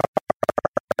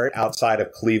heart outside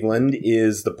of Cleveland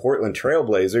is the Portland Trail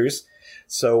Blazers.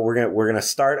 So we're gonna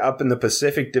start up in the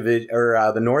Pacific division,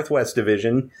 or the Northwest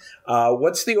division.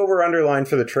 What's the over/under line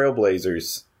for the Trail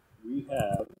Blazers? We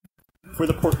have, for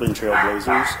the Portland Trail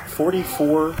Blazers,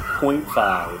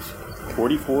 44.5.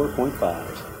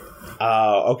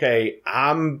 44.5. Okay,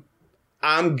 I'm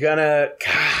gonna.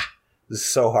 God, this is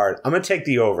so hard. I'm gonna take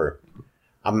the over.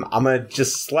 I'm gonna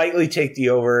just slightly take the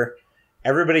over.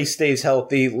 Everybody stays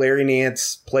healthy. Larry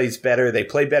Nance plays better. They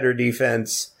play better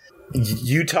defense.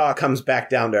 Utah comes back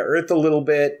down to earth a little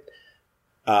bit.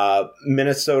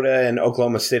 Minnesota and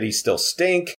Oklahoma City still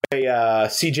stink.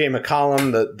 CJ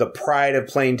McCollum, the pride of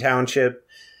Plain Township,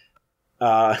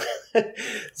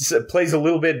 plays a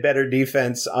little bit better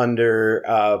defense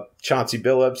under Chauncey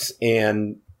Billups,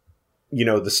 and you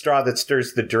know, the straw that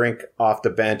stirs the drink off the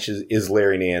bench is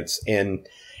Larry Nance, and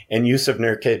Yusuf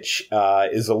Nurkic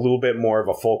is a little bit more of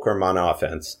a fulcrum on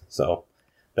offense. So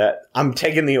That I'm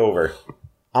taking the over.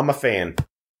 I'm a fan.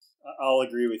 I'll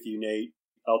agree with you, Nate.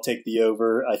 I'll take the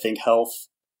over. I think health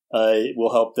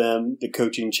will help them. The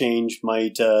coaching change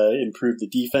might improve the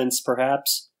defense,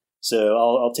 perhaps. So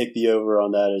I'll take the over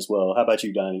on that as well. How about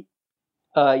you, Donnie?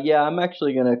 Yeah, I'm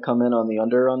actually going to come in on the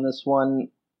under on this one.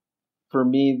 For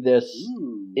me, this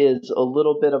is a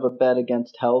little bit of a bet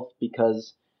against health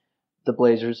because the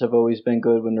Blazers have always been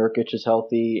good when Nurkic is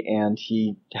healthy, and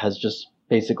he has just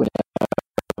basically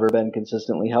never been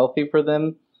consistently healthy for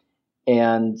them.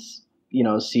 And,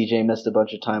 CJ missed a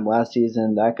bunch of time last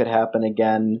season. That could happen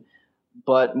again.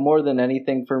 But more than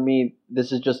anything for me,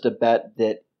 this is just a bet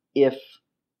that if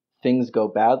things go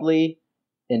badly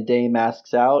and Dame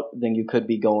masks out, then you could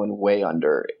be going way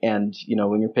under. And,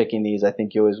 when you're picking these, I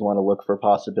think you always want to look for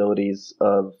possibilities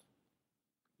of,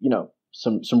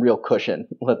 some real cushion,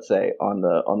 let's say, on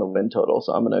the win total.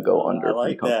 So I'm going to go under. I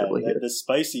like pretty comfortably that. here. That's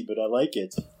spicy, but I like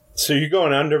it. So you're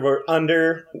going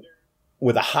under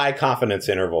with a high confidence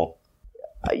interval.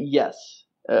 Yes.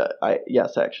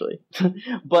 Yes, actually,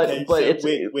 but Okay, but so it's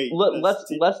wait,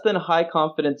 less than high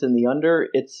confidence in the under.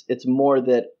 It's more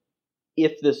that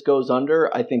if this goes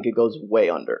under, I think it goes way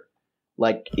under.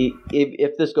 Like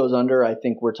if this goes under, I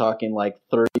think we're talking like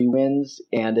 30 wins,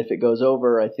 and if it goes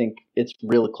over, I think it's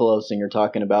real close, and you're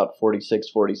talking about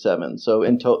 46-47. So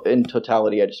in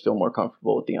totality, I just feel more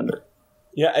comfortable with the under.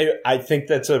 Yeah, I think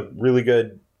that's a really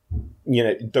good.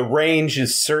 The range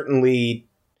is certainly.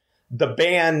 The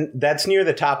band, that's near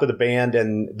the top of the band,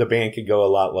 and the band could go a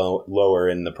lot lower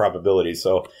in the probability.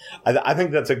 So I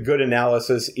think that's a good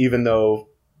analysis, even though,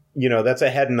 that's a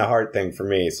head and a heart thing for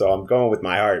me. So I'm going with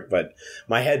my heart, but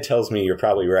my head tells me you're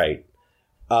probably right.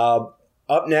 Up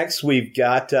next, we've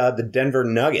got the Denver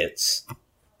Nuggets.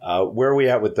 Where are we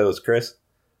at with those, Chris?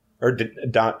 Or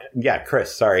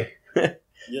Chris, sorry.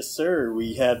 Yes, sir.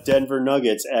 We have Denver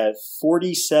Nuggets at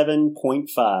 47.5.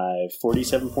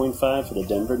 47.5 for the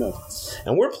Denver Nuggets.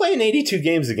 And we're playing 82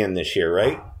 games again this year,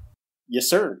 right? Yes,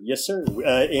 sir. Yes, sir.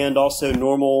 And also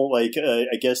normal, I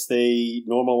guess they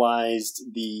normalized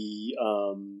the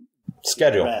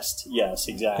schedule. Rest. Yes,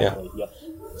 exactly. Yeah. Yep.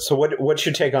 So what's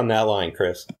your take on that line,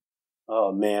 Chris?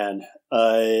 Oh, man.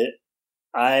 I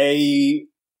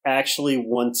actually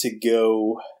want to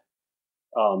go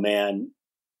 – oh, man.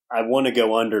 I want to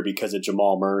go under because of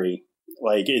Jamal Murray.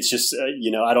 It's just,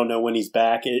 I don't know when he's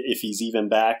back, if he's even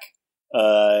back.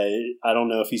 I don't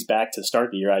know if he's back to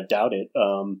start the year. I doubt it.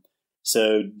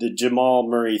 So the Jamal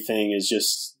Murray thing is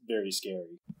just very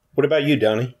scary. What about you,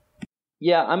 Donnie?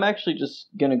 Yeah, I'm actually just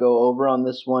going to go over on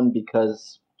this one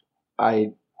because I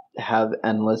have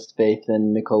endless faith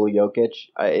in Nikola Jokic.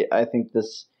 I think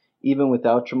this, even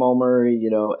without Jamal Murray,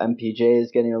 MPJ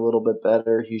is getting a little bit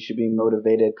better. He should be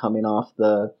motivated coming off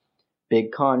the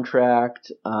big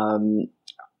contract. I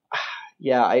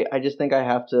just think I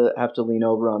have to lean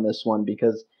over on this one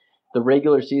because the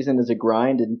regular season is a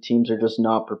grind and teams are just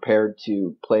not prepared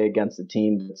to play against a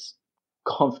team that's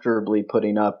comfortably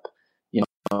putting up,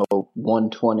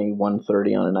 120,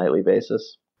 130 on a nightly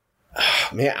basis.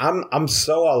 Man, I'm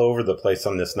so all over the place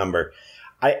on this number.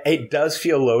 It does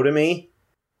feel low to me.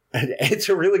 It's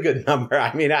a really good number.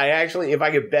 I mean, I actually, if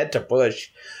I could bet to push,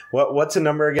 what's the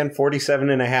number again?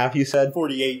 47.5, you said?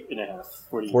 48.5.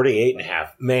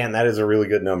 48.5. Man, that is a really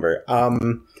good number.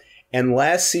 And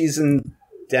last season,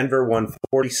 Denver won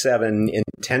 47 in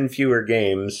 10 fewer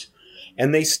games.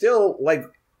 And they still,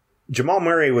 Jamal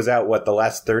Murray was out, the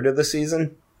last third of the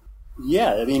season?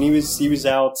 Yeah, I mean, he was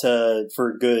out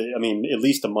for good. I mean, at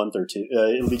least a month or two,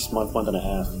 at least month and a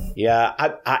half. Yeah,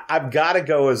 I've got to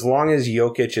go as long as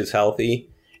Jokic is healthy,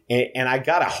 and I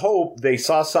gotta hope they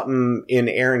saw something in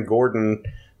Aaron Gordon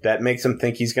that makes him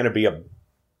think he's going to be a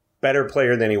better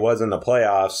player than he was in the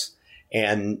playoffs,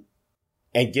 and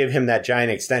give him that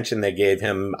giant extension they gave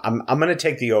him. I'm going to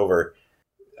take the over.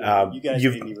 You guys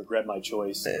made me regret my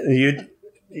choice.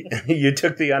 You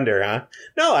took the under, huh?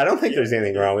 No, I don't think there's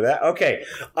anything wrong with that. Okay,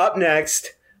 up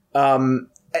next. See,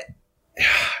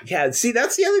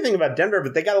 that's the other thing about Denver,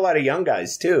 but they got a lot of young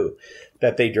guys, too,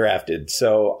 that they drafted.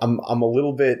 So I'm a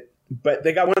little bit... But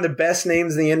they got one of the best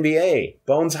names in the NBA,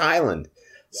 Bones Highland.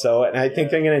 So and I think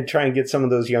they're going to try and get some of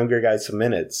those younger guys some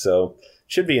minutes. So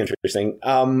should be interesting.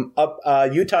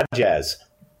 Utah Jazz.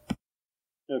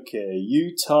 Okay,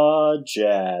 Utah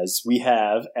Jazz. We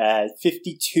have at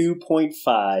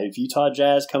 52.5. Utah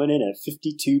Jazz coming in at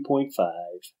 52.5.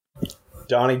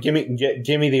 Donnie, give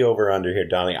me the over under here,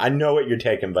 Donnie. I know what you're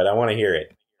taking, but I want to hear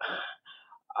it.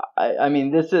 I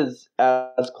mean, this is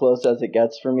as close as it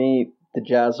gets for me. The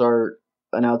Jazz are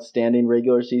an outstanding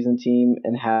regular season team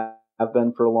and have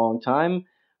been for a long time.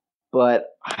 but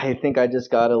I think I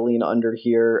just got to lean under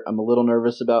here. I'm a little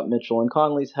nervous about Mitchell and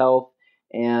Conley's health,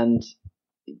 and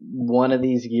one of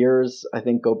these years, I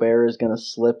think Gobert is going to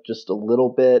slip just a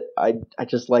little bit. I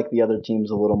just like the other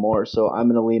teams a little more, so I'm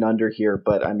going to lean under here,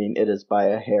 but I mean, it is by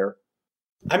a hair.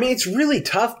 I mean, it's really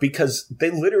tough because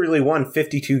they literally won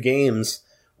 52 games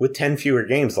with 10 fewer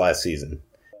games last season.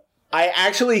 I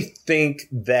actually think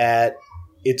that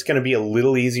it's going to be a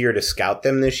little easier to scout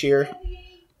them this year.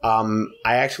 I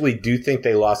actually do think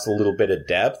they lost a little bit of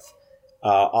depth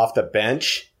off the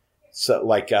bench. So,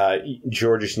 like,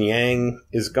 Georges Niang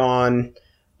is gone.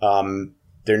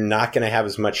 They're not going to have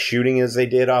as much shooting as they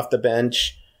did off the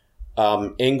bench.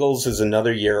 Ingles is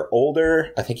another year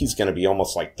older. I think he's going to be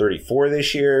almost like 34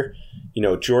 this year. You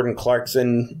know, Jordan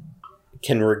Clarkson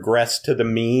can regress to the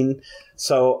mean.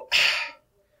 So,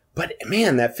 but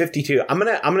man, that 52, I'm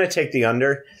going to take the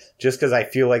under just because I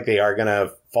feel like they are going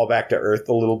to fall back to earth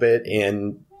a little bit,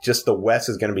 and just the West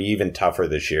is going to be even tougher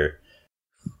this year.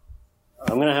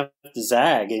 I'm going to have to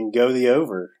zag and go the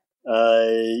over.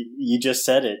 You just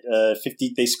said it.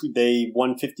 50. They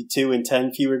won 52 in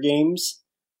 10 fewer games.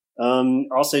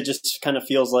 Also, just kind of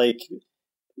feels like,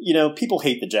 you know, people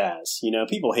hate the Jazz. You know,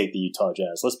 people hate the Utah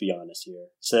Jazz. Let's be honest here.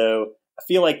 So I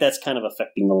feel like that's kind of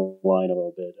affecting the line a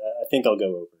little bit. I think I'll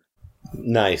go over.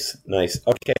 Nice.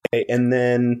 Okay, and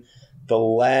then the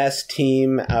last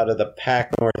team out of the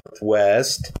Pac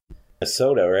Northwest,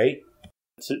 Minnesota, right?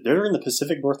 So they're in the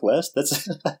Pacific Northwest? That's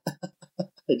I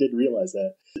didn't realize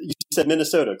that. You said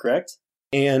Minnesota, correct?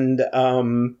 And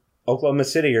Oklahoma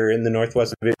City are in the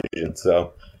Northwest Division,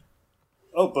 so.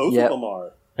 Oh, both of them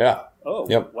are. Yeah. Oh,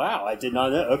 yep. Wow. I did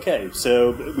not know. Okay,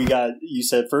 so we got, you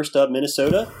said first up,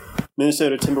 Minnesota.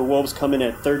 Minnesota Timberwolves coming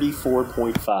at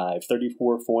 34.5.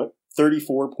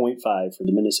 34.5 for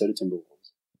the Minnesota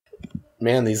Timberwolves.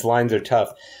 Man, these lines are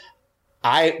tough.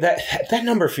 That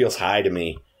number feels high to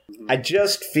me. I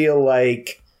just feel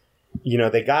like, you know,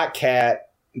 they got Cat,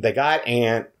 they got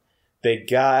Ant, they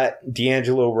got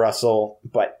D'Angelo Russell,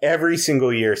 but every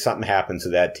single year something happens to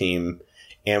that team.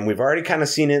 And we've already kind of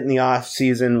seen it in the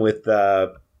offseason with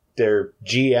their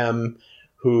GM,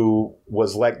 who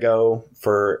was let go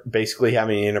for basically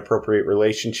having an inappropriate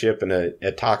relationship in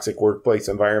a toxic workplace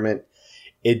environment.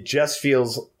 It just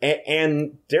feels,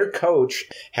 and their coach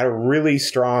had a really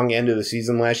strong end of the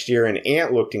season last year, and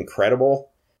Ant looked incredible.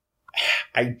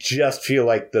 I just feel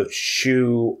like the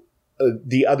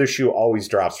other shoe always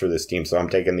drops for this team, so I'm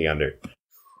taking the under.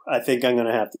 I think I'm going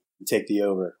to have to take the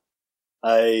over.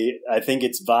 I think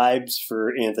it's vibes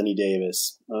for Anthony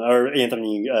Davis or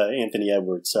Anthony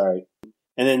Edwards. Sorry,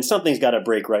 and then something's got to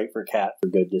break right for Cat, for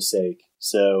goodness sake.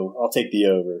 So I'll take the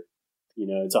over. You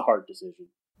know, it's a hard decision.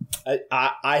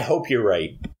 I hope you're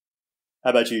right.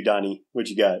 How about you, Donnie? What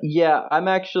you got? Yeah, I'm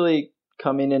actually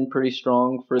coming in pretty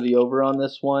strong for the over on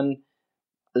this one.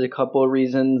 There's a couple of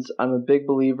reasons. I'm a big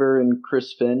believer in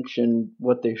Chris Finch and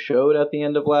what they showed at the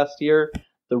end of last year.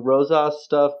 The Rosas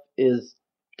stuff is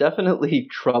definitely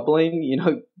troubling.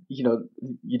 You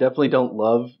definitely don't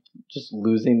love just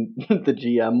losing the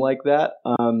GM like that.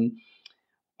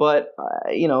 But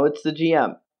it's the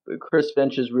GM. Chris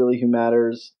Finch is really who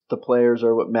matters. The players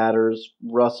are what matters.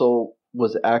 Russell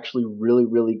was actually really,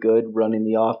 really good running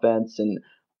the offense and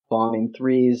bombing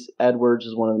threes. Edwards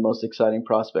is one of the most exciting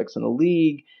prospects in the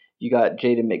league. You got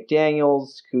Jaden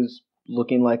McDaniels, who's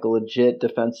looking like a legit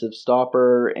defensive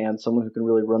stopper and someone who can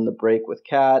really run the break with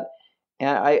Cat.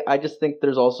 And I just think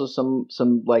there's also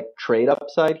some like trade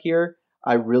upside here.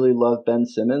 I really love Ben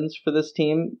Simmons for this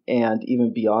team. And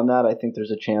even beyond that, I think there's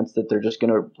a chance that they're just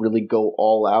going to really go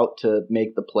all out to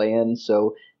make the play-in.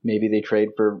 So maybe they trade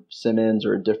for Simmons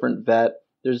or a different vet.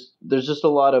 There's just a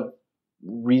lot of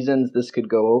reasons this could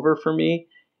go over for me.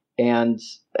 And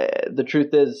the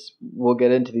truth is, we'll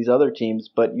get into these other teams,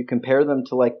 but you compare them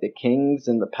to like the Kings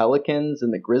and the Pelicans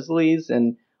and the Grizzlies,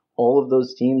 and all of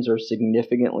those teams are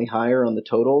significantly higher on the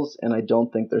totals, and I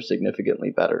don't think they're significantly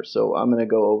better. So I'm going to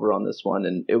go over on this one,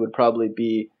 and it would probably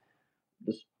be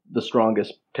the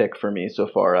strongest pick for me so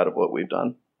far out of what we've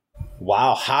done.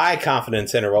 Wow, high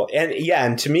confidence interval. And yeah,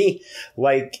 and to me,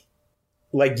 like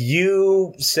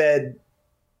you said,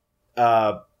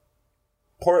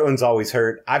 Portland's always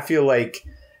hurt. I feel like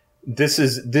this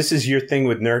is your thing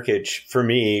with Nurkic. For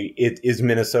me, it is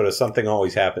Minnesota. Something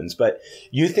always happens. But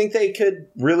you think they could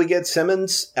really get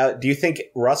Simmons? Do you think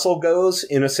Russell goes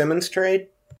in a Simmons trade?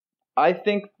 I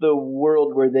think the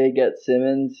world where they get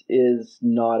Simmons is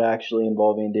not actually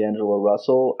involving D'Angelo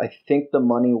Russell. I think the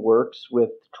money works with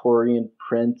Taurean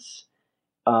Prince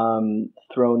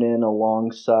thrown in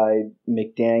alongside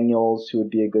McDaniels, who would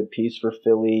be a good piece for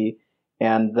Philly,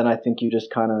 And then I think you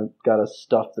just kind of got to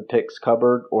stuff the picks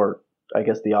cupboard, or I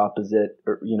guess the opposite,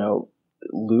 or,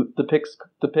 loot the picks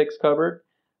cupboard.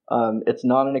 It's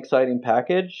not an exciting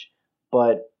package,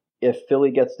 but if Philly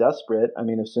gets desperate, I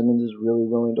mean, if Simmons is really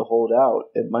willing to hold out,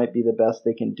 it might be the best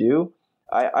they can do.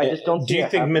 I just don't see. Do you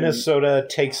think Minnesota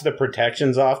takes the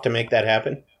protections off to make that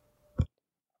happen?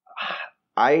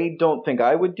 I don't think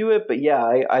I would do it, but yeah,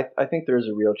 I think there's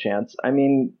a real chance. I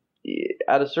mean,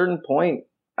 at a certain point,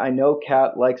 I know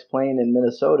Cat likes playing in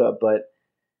Minnesota, but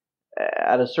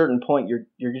at a certain point,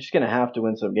 you're just going to have to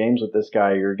win some games with this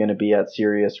guy. You're going to be at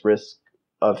serious risk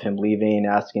of him leaving,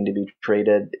 asking to be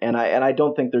traded, and I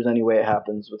don't think there's any way it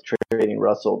happens with trading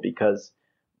Russell, because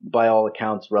by all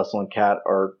accounts, Russell and Cat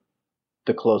are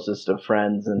the closest of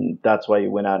friends, and that's why you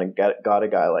went out and got a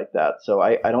guy like that. So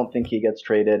I don't think he gets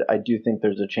traded. I do think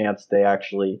there's a chance they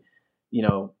actually,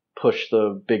 push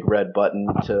the big red button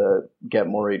to get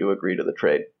Morey to agree to the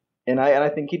trade. And I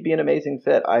think he'd be an amazing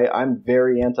fit. I'm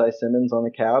very anti-Simmons on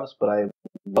the Cavs, but I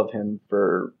love him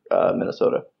for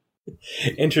Minnesota.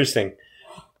 Interesting.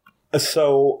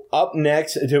 So up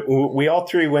next, we all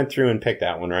three went through and picked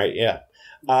that one, right? Yeah.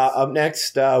 Up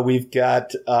next, we've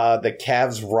got the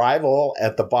Cavs' rival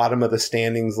at the bottom of the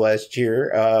standings last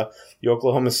year, the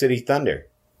Oklahoma City Thunder.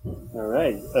 All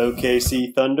right.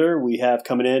 OKC Thunder, we have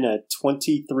coming in at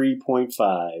 23.5.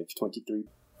 23.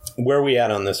 Where are we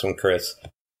at on this one, Chris?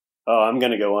 Oh, I'm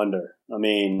going to go under. I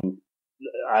mean,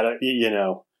 I don't,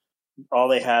 all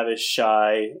they have is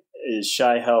Shai. Is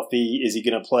Shai healthy? Is he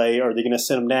going to play? Or are they going to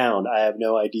send him down? I have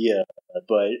no idea.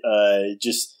 But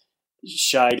just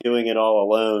Shai doing it all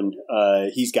alone,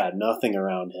 he's got nothing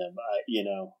around him.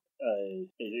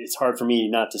 It's hard for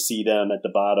me not to see them at the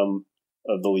bottom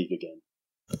of the league again.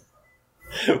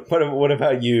 What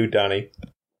about you, Donnie?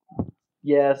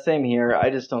 Yeah, same here. I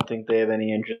just don't think they have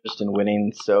any interest in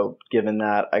winning. So given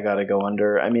that, I got to go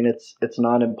under. I mean, it's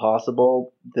not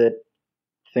impossible that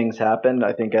things happen.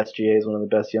 I think SGA is one of the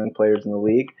best young players in the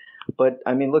league. But,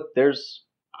 I mean, look, there's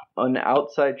an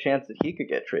outside chance that he could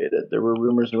get traded. There were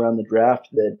rumors around the draft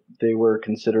that they were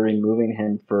considering moving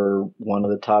him for one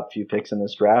of the top few picks in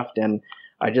this draft. And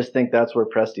I just think that's where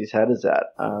Presti's head is at.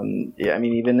 I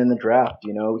mean, even in the draft,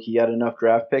 he had enough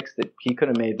draft picks that he could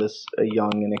have made this a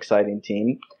young and exciting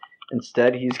team.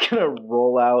 Instead, he's going to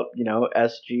roll out,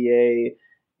 SGA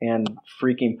and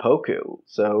freaking Poku.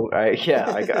 So, I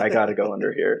got to go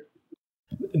under here.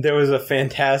 There was a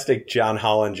fantastic John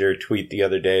Hollinger tweet the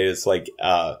other day. It's like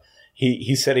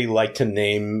he said he liked to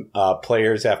name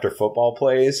players after football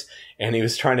plays, and he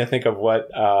was trying to think of what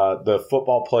the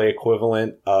football play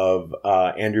equivalent of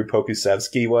Andrew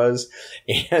Pokusevsky was,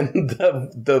 and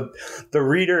the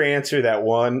reader answer that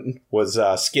one was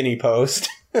Skinny Post.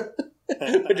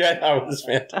 Which I thought was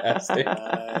fantastic.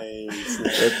 Nice.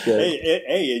 That's good.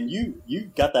 Hey, and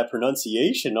you got that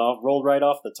pronunciation rolled right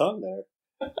off the tongue there.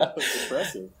 That was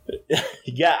impressive.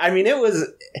 Yeah, I mean, it was.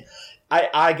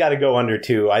 I got to go under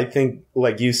too. I think,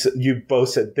 like you both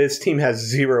said, this team has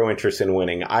zero interest in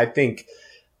winning. I think,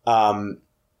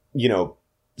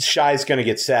 Shai's going to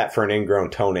get sat for an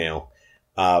ingrown toenail.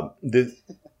 And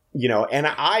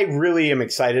I really am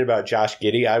excited about Josh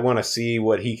Giddey. I want to see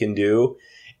what he can do.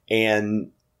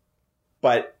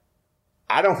 But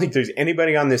I don't think there's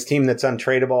anybody on this team that's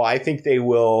untradeable. I think they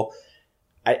will.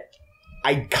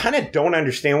 I kind of don't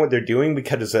understand what they're doing,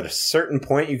 because at a certain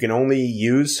point you can only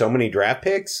use so many draft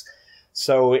picks.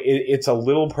 So it's a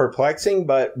little perplexing,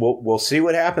 but we'll see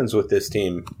what happens with this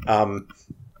team.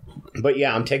 But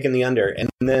yeah, I'm taking the under.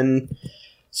 And then,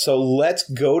 so let's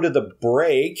go to the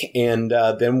break, and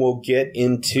then we'll get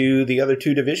into the other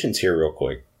two divisions here real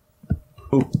quick.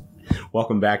 Ooh.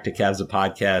 Welcome back to Cavs the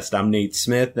Podcast. I'm Nate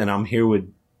Smith, and I'm here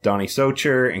with Donnie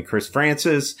Socher and Chris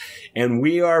Francis, and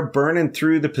we are burning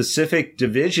through the Pacific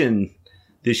Division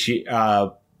this year,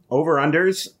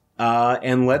 over-unders,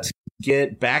 and let's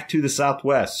get back to the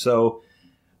Southwest. So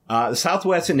the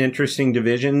Southwest, an interesting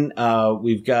division.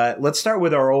 Let's start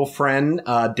with our old friend,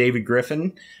 David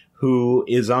Griffin, who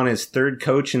is on his third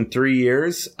coach in 3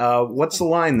 years. What's the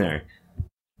line there?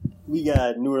 We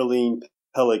got New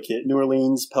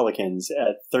Orleans Pelicans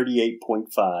at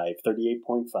 38.5.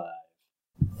 38.5.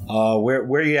 Where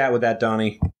are you at with that,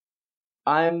 Donnie?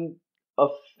 I'm a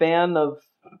fan of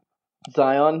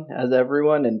Zion, as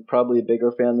everyone, and probably a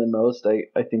bigger fan than most.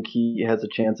 I think he has a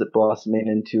chance at blossoming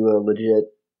into a legit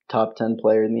top 10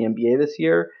 player in the NBA this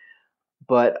year.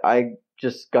 But I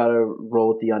just got to roll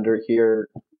with the under here.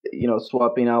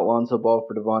 Swapping out Lonzo Ball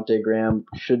for Devontae Graham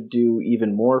should do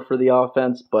even more for the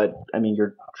offense. But, I mean,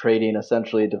 you're trading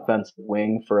essentially a defensive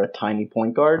wing for a tiny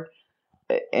point guard.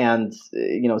 And,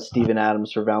 Steven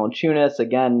Adams for Valanciunas,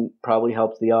 again, probably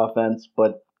helps the offense,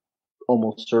 but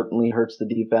almost certainly hurts the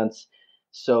defense.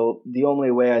 So the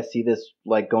only way I see this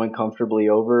going comfortably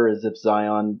over is if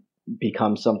Zion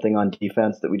becomes something on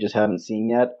defense that we just haven't seen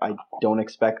yet. I don't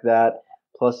expect that.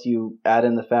 Plus, you add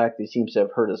in the fact that he seems to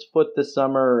have hurt his foot this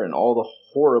summer, and all the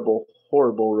horrible,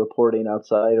 horrible reporting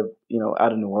outside of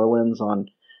out of New Orleans on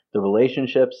the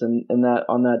relationships and that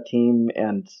on that team.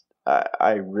 And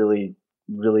I really,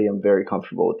 really am very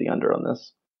comfortable with the under on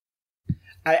this.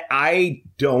 I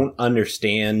don't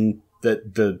understand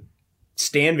the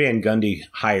Stan Van Gundy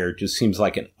hire. Just seems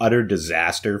like an utter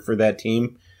disaster for that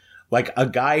team. Like a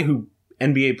guy who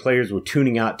NBA players were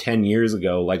tuning out 10 years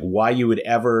ago. Like why you would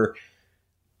ever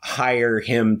hire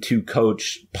him to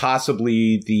coach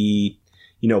possibly the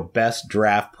best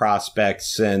draft prospect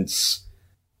since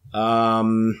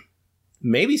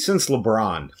maybe since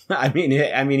LeBron. I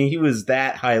mean he was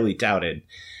that highly touted.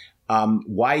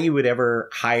 Why you would ever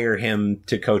hire him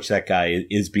to coach that guy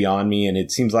is beyond me, and it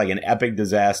seems like an epic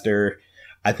disaster.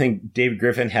 I think David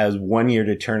Griffin has 1 year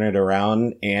to turn it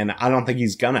around, and I don't think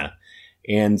he's gonna.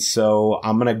 And so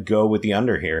I'm gonna go with the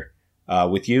under here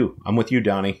with you. I'm with you,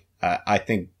 Donnie. I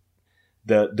think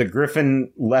the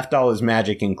Griffin left all his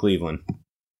magic in Cleveland,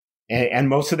 and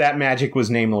most of that magic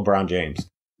was named LeBron James.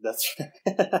 That's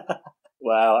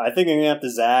wow. I think I'm gonna have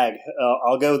to zag.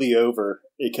 I'll go the over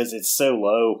because it's so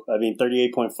low. I mean,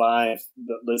 38.5.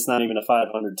 That's not even a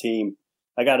 500 team.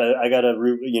 I gotta.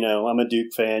 I'm a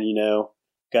Duke fan.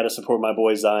 Got to support my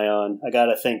boy Zion. I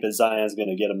gotta think that Zion's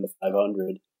gonna get him to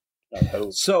 500. I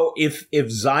hope. So if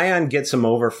Zion gets him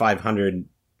over 500,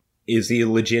 is he a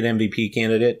legit MVP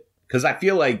candidate? Because I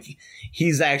feel like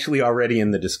he's actually already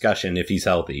in the discussion if he's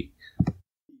healthy.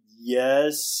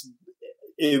 Yes.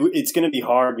 It's going to be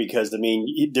hard because,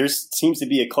 there seems to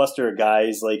be a cluster of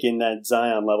guys like in that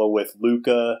Zion level with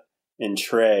Luka and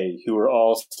Trey who are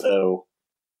also,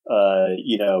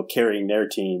 carrying their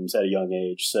teams at a young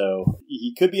age. So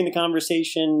he could be in the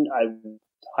conversation. I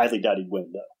highly doubt he'd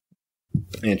win,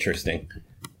 though. Interesting.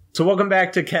 So welcome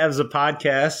back to Cavs the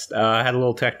Podcast. Had a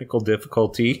little technical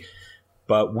difficulty,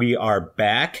 but we are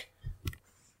back.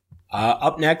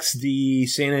 Up next, the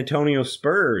San Antonio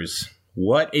Spurs.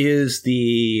 What is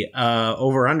the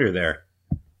over-under there?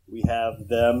 We have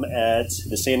them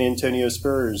the San Antonio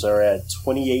Spurs are at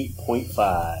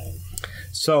 28.5.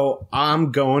 So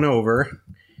I'm going over,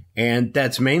 and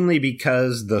that's mainly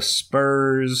because the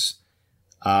Spurs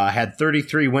had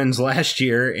 33 wins last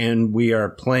year, and we are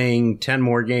playing 10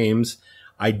 more games.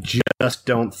 I just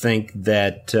don't think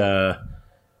that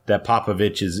that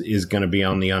Popovich is going to be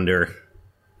on the under.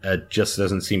 It just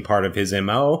doesn't seem part of his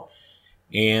MO.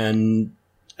 And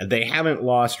they haven't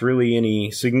lost really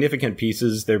any significant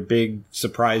pieces. Their big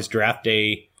surprise draft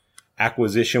day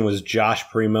acquisition was Josh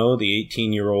Primo, the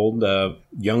 18-year-old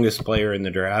youngest player in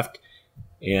the draft.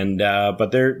 And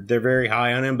but they're very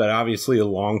high on him, but obviously a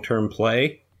long-term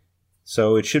play.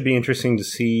 So it should be interesting to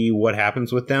see what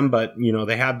happens with them. But,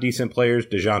 they have decent players,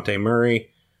 DeJounte Murray.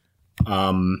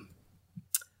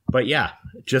 But yeah,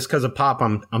 just because of Pop,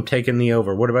 I'm taking the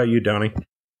over. What about you, Donnie?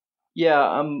 Yeah,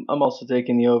 I'm also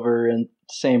taking the over, and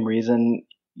same reason.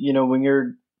 When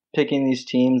you're picking these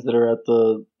teams that are at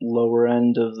the lower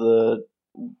end of the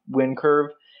win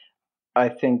curve, I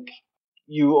think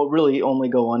you really only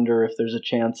go under if there's a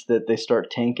chance that they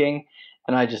start tanking.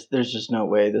 And there's just no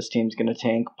way this team's going to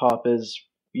tank. Pop is,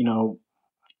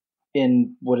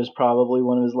 in what is probably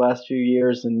one of his last few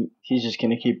years, and he's just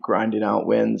going to keep grinding out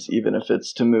wins, even if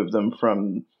it's to move them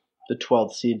from the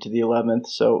 12th seed to the 11th.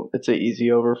 So it's an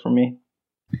easy over for me.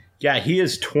 Yeah, he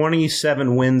is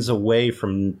 27 wins away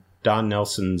from Don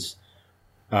Nelson's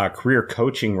career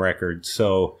coaching record.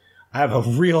 So I have a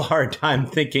real hard time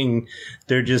thinking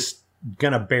they're just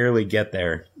going to barely get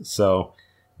there. So,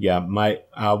 yeah,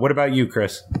 what about you,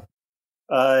 Chris?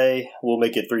 I will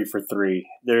make it 3 for 3.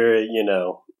 They're,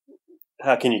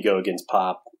 how can you go against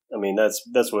Pop?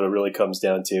 That's what it really comes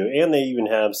down to. And they even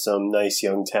have some nice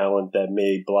young talent that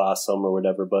may blossom or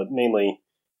whatever, but mainly,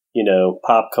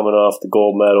 Pop coming off the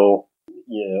gold medal,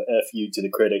 F you to the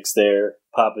critics there.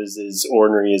 Pop is as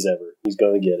ornery as ever. He's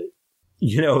going to get it.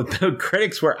 The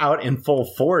critics were out in full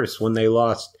force when they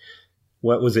lost,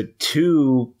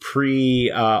 2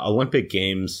 pre-Olympic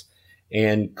games,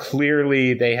 and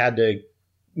clearly they had to,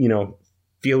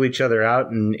 feel each other out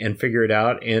and figure it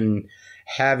out, and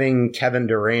having Kevin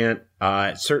Durant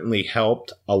certainly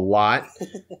helped a lot.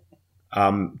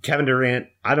 Kevin Durant,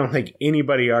 I don't think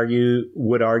anybody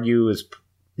would argue is,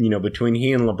 between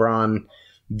he and LeBron,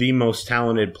 the most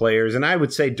talented players. And I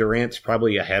would say Durant's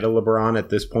probably ahead of LeBron at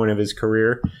this point of his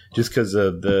career, just because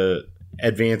of the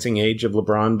advancing age of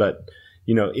LeBron, but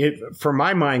for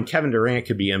my mind, Kevin Durant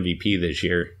could be MVP this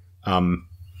year.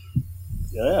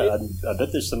 Yeah, I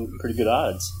bet there's some pretty good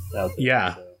odds out there.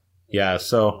 Yeah, yeah.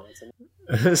 So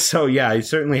yeah, he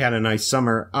certainly had a nice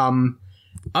summer.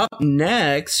 Up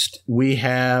next, we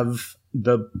have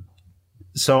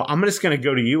So I'm just going to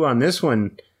go to you on this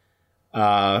one,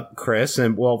 Chris.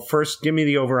 And first, give me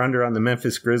the over/under on the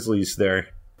Memphis Grizzlies there.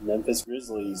 Memphis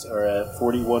Grizzlies are at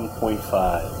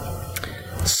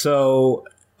 41.5. So,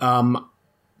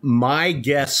 my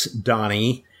guess,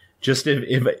 Donnie, just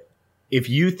if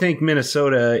you think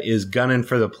Minnesota is gunning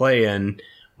for the play-in,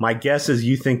 my guess is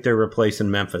you think they're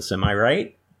replacing Memphis. Am I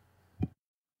right?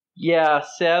 Yeah,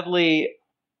 sadly,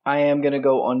 I am going to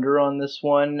go under on this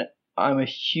one. I'm a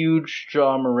huge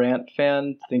Ja Morant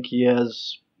fan. I think he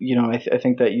has, I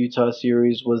think that Utah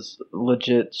series was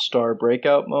legit star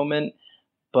breakout moment.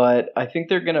 But I think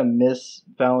they're going to miss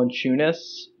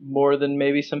Valanciunas more than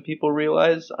maybe some people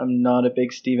realize. I'm not a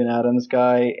big Steven Adams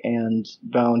guy, and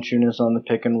Valanciunas on the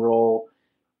pick and roll,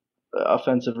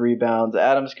 offensive rebounds.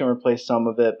 Adams can replace some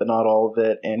of it, but not all of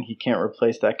it, and he can't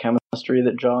replace that chemistry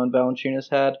that Ja and Valanciunas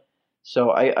had.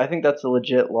 So I think that's a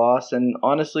legit loss. And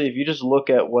honestly, if you just look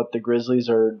at what the Grizzlies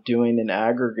are doing in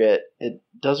aggregate, it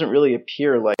doesn't really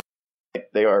appear like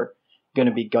they are going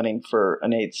to be gunning for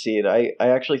an 8th seed. I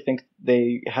actually think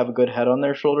they have a good head on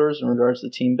their shoulders in regards to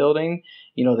team building.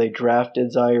 They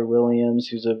drafted Zaire Williams,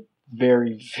 who's a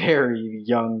very, very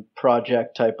young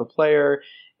project type of player.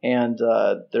 And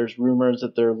there's rumors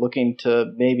that they're looking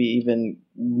to maybe even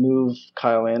move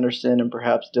Kyle Anderson and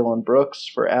perhaps Dylan Brooks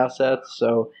for assets.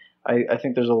 So I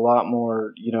think there's a lot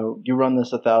more, you run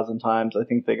this 1,000 times. I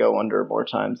think they go under more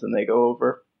times than they go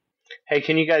over. Hey,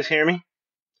 can you guys hear me?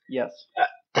 Yes.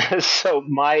 So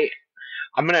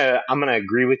I'm gonna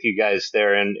agree with you guys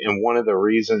there, and one of the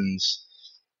reasons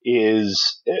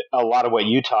is a lot of what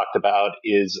you talked about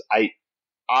is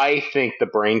I think the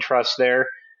brain trust there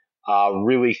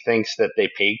really thinks that they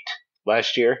peaked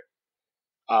last year,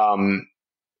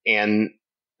 and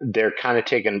they're kind of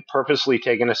purposely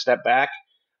taking a step back.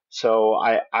 So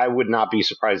I would not be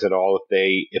surprised at all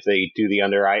if they do the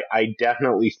under. I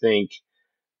definitely think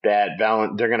that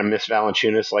they're going to miss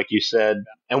Valanciunas, like you said.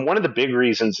 And one of the big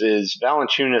reasons is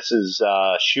Valanciunas is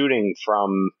shooting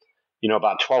from,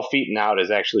 about 12 feet and out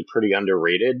is actually pretty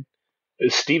underrated.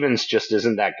 Stevens just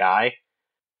isn't that guy.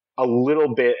 A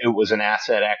little bit, it was an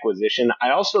asset acquisition. I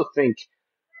also think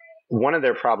one of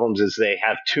their problems is they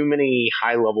have too many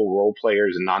high-level role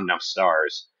players and not enough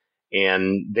stars.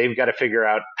 And they've got to figure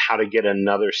out how to get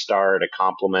another star to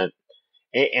complement.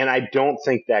 And I don't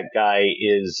think that guy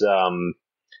is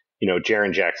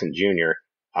Jaren Jackson Jr.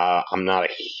 I'm not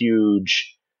a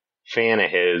huge fan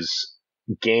of his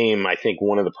game. I think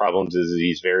one of the problems is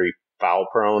he's very foul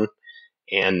prone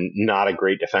and not a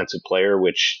great defensive player,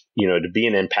 which, to be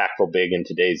an impactful big in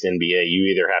today's NBA,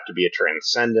 you either have to be a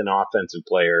transcendent offensive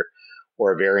player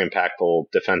or a very impactful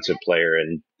defensive player.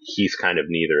 And he's kind of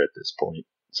neither at this point.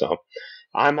 So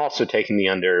I'm also taking the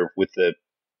under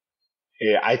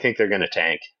I think they're going to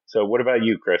tank. So what about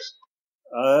you, Chris?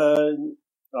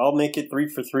 I'll make it 3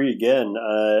 for 3 again.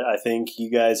 I think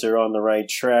you guys are on the right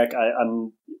track. I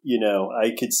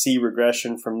could see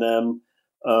regression from them.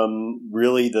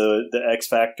 Really, the X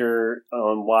factor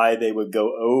on why they would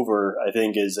go over, I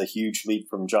think, is a huge leap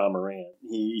from Ja Morant.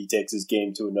 He takes his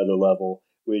game to another level,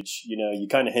 which you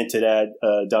kind of hinted at,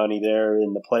 Donnie, there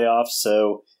in the playoffs.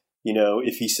 So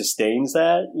if he sustains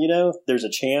that, there's a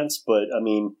chance. But I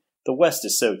mean, the West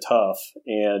is so tough,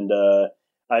 and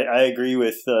I agree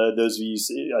with those of you.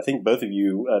 I think both of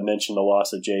you mentioned the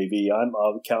loss of JV.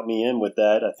 I'll count me in with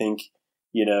that. I think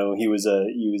he was a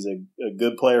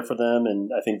good player for them, and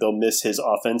I think they'll miss his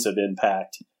offensive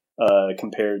impact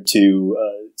compared to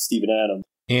Steven Adams.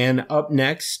 And up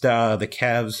next, the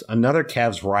Cavs, another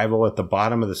Cavs rival at the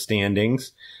bottom of the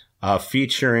standings,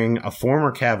 featuring a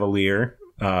former Cavalier,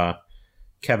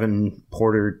 Kevin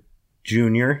Porter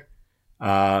Jr.,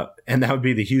 and that would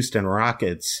be the Houston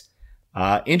Rockets.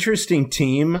 Interesting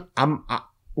team.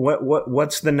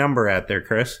 What's the number at there,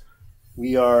 Chris?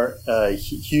 We are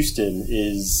Houston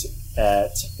is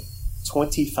at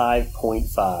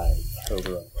 25.5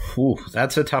 overall. Ooh,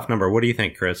 that's a tough number. What do you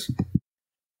think, Chris?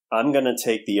 I'm going to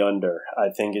take the under. I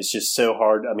think it's just so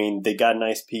hard. I mean, they got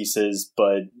nice pieces,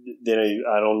 but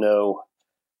I don't know.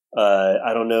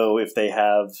 I don't know if they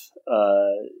have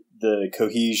the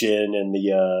cohesion and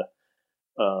the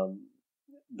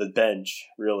bench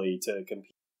really to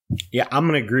compete. Yeah, I'm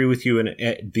going to agree with you. And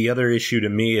the other issue to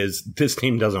me is this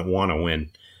team doesn't want to win.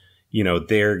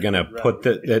 They're going to put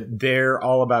they're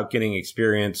all about getting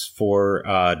experience for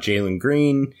Jalen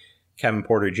Green, Kevin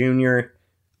Porter Jr.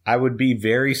 I would be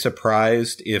very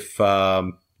surprised if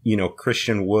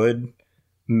Christian Wood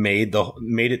made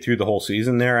it through the whole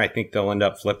season there. I think they'll end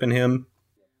up flipping him.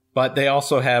 But they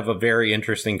also have a very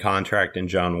interesting contract in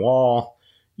John Wall.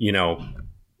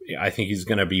 I think he's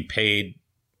going to be paid,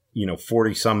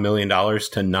 $40-some million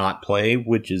to not play,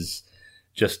 which is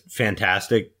just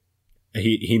fantastic.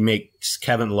 He makes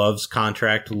Kevin Love's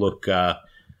contract look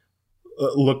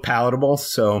palatable.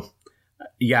 So,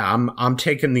 yeah, I'm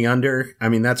taking the under. I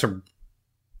mean, that's a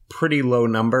pretty low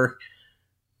number.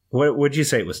 What would you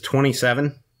say it was?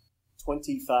 27?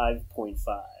 25.5.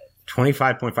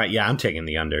 25.5. Yeah, I'm taking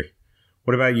the under.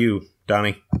 What about you,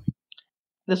 Donnie?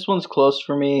 This one's close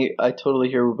for me. I totally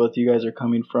hear where both you guys are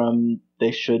coming from.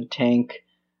 They should tank.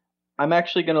 I'm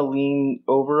actually going to lean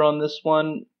over on this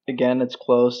one. Again, it's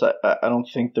close. I don't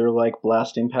think they're like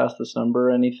blasting past this number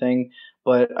or anything,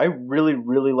 but I really,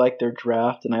 really like their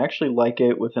draft, and I actually like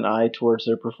it with an eye towards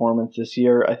their performance this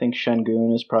year. I think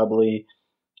Şengün is probably,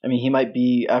 he might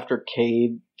be, after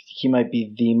Cade, he might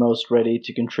be the most ready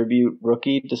to contribute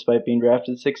rookie despite being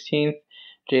drafted 16th.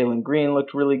 Jalen Green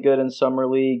looked really good in Summer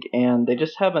League, and they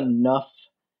just have enough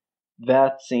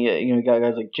vets. You got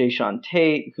guys like Jayshawn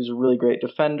Tate, who's a really great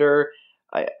defender.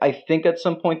 I think at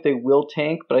some point they will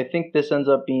tank, but I think this ends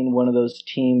up being one of those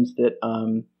teams that,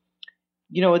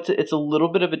 it's a little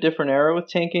bit of a different era with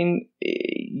tanking.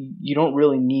 You don't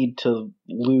really need to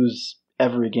lose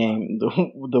every game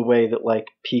the way that like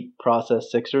peak process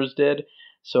Sixers did.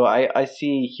 So I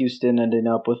see Houston ending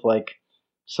up with like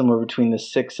somewhere between the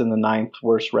 6th and the 9th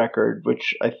worst record,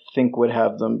 which I think would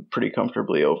have them pretty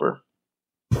comfortably over.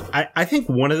 I think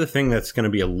one of the things that's going to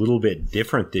be a little bit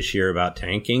different this year about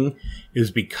tanking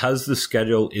is because the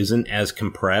schedule isn't as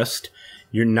compressed,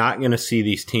 you're not going to see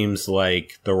these teams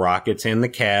like the Rockets and the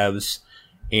Cavs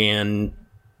and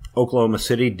Oklahoma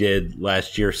City did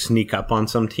last year sneak up on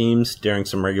some teams during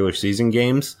some regular season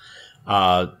games.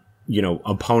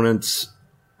 Opponents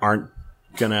are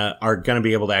gonna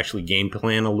be able to actually game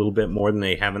plan a little bit more than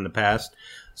they have in the past.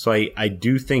 So I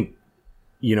do think,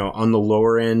 on the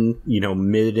lower end,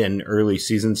 mid and early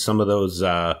season, some of those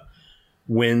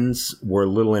wins were a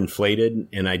little inflated,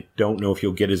 and I don't know if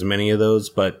you'll get as many of those,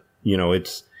 but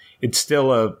it's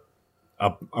still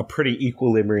a pretty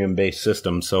equilibrium based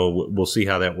system. So we'll see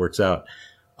how that works out.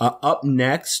 Up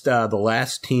next, the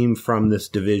last team from this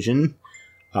division,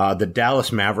 the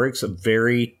Dallas Mavericks, a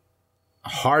very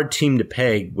hard team to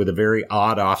peg with a very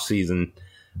odd offseason.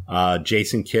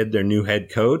 Jason Kidd, their new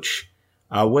head coach.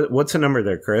 What's the number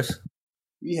there, Chris?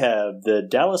 We have the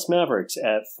Dallas Mavericks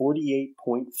at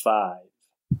 48.5.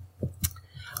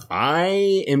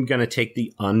 I am going to take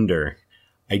the under.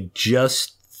 I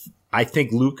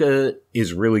think Luka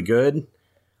is really good.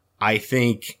 I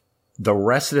think the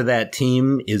rest of that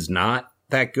team is not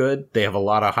that good. They have a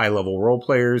lot of high-level role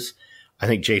players. I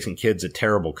think Jason Kidd's a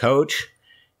terrible coach.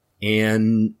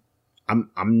 And I'm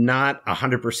not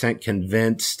 100%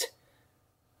 convinced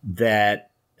that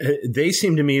they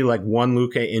seem to me like one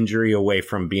Luka injury away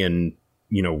from being,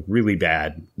 really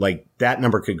bad. Like that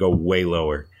number could go way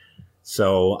lower.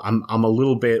 So I'm a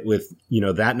little bit with,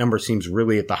 that number seems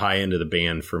really at the high end of the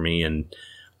band for me. And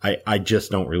I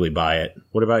just don't really buy it.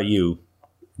 What about you,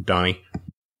 Donnie?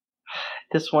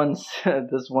 This one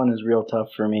is real tough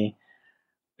for me.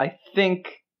 I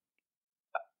think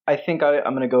I'm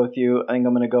going to go with you. I think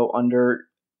I'm going to go under.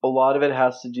 A lot of it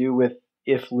has to do with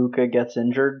if Luka gets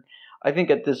injured. I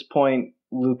think at this point,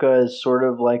 Luka is sort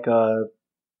of like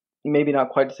maybe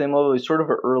not quite the same level. He's sort of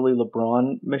an early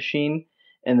LeBron machine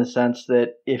in the sense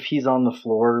that if he's on the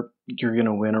floor, you're going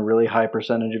to win a really high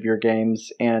percentage of your games,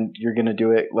 and you're going to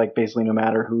do it like basically no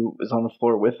matter who is on the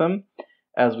floor with him,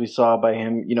 as we saw by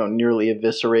him, nearly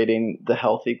eviscerating the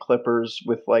healthy Clippers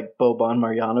with like Boban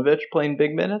Marjanovic playing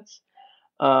big minutes.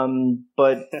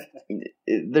 But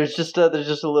there's just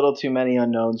a little too many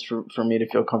unknowns for me to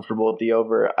feel comfortable with the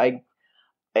over.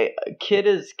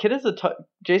 Jason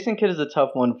Kidd is a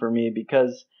tough one for me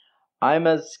because I'm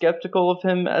as skeptical of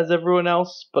him as everyone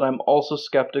else, but I'm also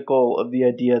skeptical of the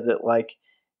idea that like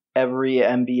every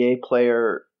NBA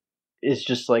player is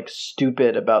just like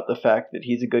stupid about the fact that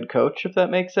he's a good coach, if that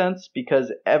makes sense,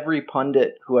 because every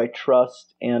pundit who I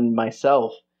trust and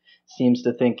myself seems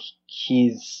to think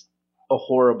he's a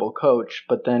horrible coach,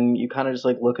 but then you kind of just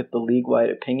like look at the league-wide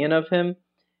opinion of him,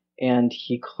 and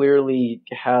he clearly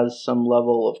has some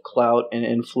level of clout and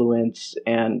influence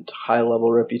and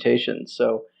high-level reputation.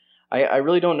 So I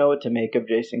really don't know what to make of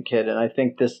Jason Kidd, and I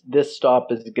think this stop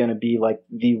is going to be like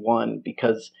the one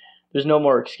because there's no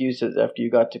more excuses after you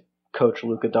got to coach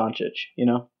Luka Doncic,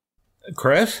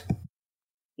 Chris?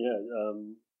 Yeah,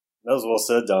 That was well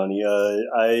said, Donnie.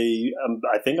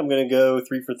 I think I'm going to go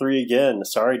 3 for 3 again.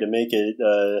 Sorry to make it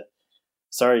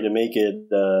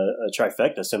a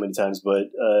trifecta so many times,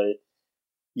 but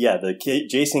the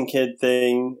Jason Kidd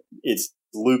thing. It's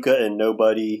Luka and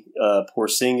nobody.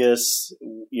 Porzingis,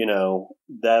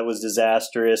 that was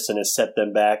disastrous and has set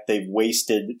them back. They've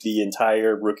wasted the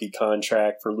entire rookie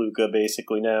contract for Luka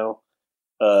basically now.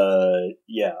 I'm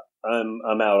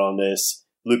out on this.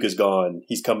 Luka's gone.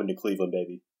 He's coming to Cleveland,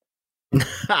 baby.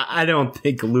 I don't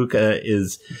think Luka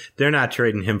is. They're not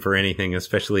trading him for anything,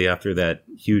 especially after that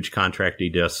huge contract he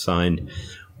just signed.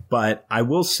 But I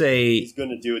will say he's going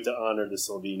to do it to honor the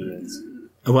Slovenians.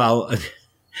 Well,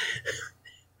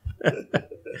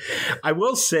 I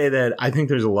will say that I think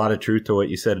there's a lot of truth to what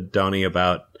you said, Donnie,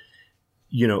 about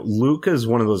Luka is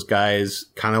one of those guys,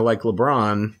 kind of like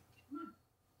LeBron.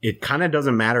 It kind of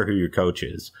doesn't matter who your coach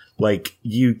is. Like,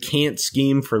 you can't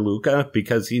scheme for Luka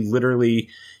because he literally.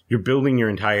 You're building your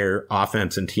entire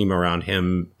offense and team around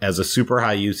him as a super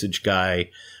high usage guy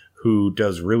who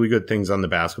does really good things on the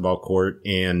basketball court,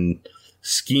 and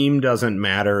scheme doesn't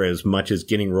matter as much as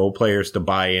getting role players to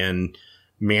buy in,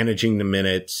 managing the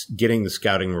minutes, getting the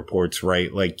scouting reports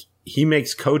right. Like, he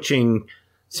makes coaching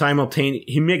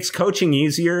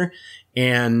easier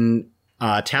and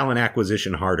talent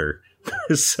acquisition harder.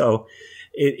 So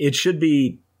it should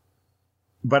be,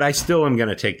 but I still am going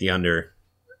to take the under.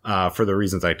 For the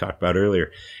reasons I talked about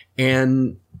earlier.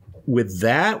 And with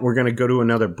that, we're going to go to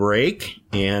another break.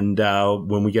 And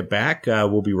when we get back,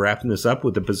 we'll be wrapping this up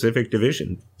with the Pacific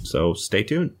Division. So stay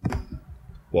tuned.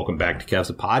 Welcome back to Cavs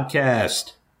the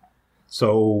Podcast.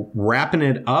 So wrapping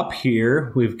it up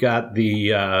here, we've got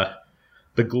the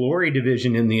Glory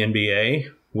Division in the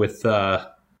NBA with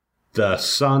the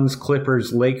Suns,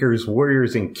 Clippers, Lakers,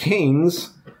 Warriors, and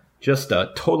Kings. Just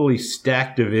a totally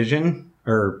stacked division.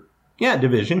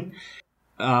 Division.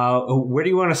 Where do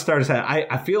you want to start us at?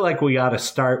 I feel like we got to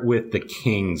start with the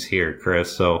Kings here,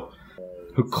 Chris. So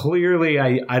clearly,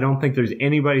 I don't think there's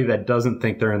anybody that doesn't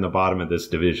think they're in the bottom of this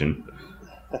division.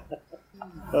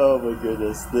 Oh my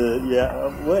goodness!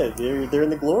 They're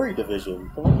in the Glory Division.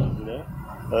 Come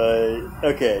on,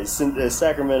 Okay,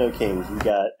 Sacramento Kings. We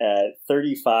got at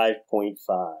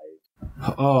 35.5.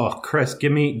 Oh, Chris,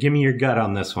 give me your gut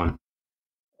on this one.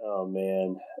 Oh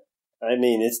man. I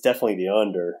mean, it's definitely the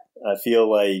under. I feel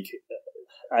like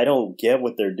I don't get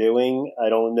what they're doing. I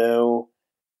don't know.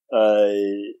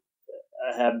 I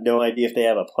have no idea if they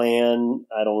have a plan.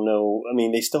 I don't know. I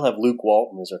mean, they still have Luke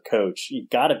Walton as their coach. You've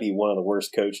got to be one of the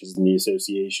worst coaches in the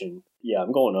association. Yeah,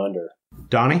 I'm going under.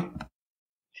 Donnie?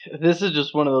 This is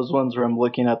just one of those ones where I'm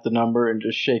looking at the number and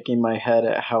just shaking my head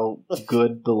at how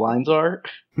good the lines are.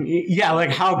 Yeah, like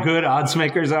how good odds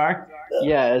makers are.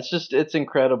 Yeah, it's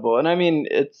incredible. And I mean,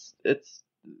 it's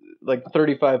like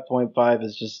 35.5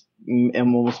 is just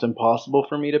almost impossible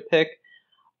for me to pick.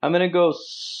 I'm going to go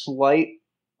slight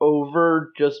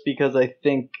over just because I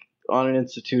think on an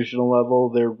institutional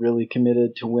level, they're really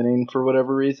committed to winning for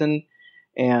whatever reason.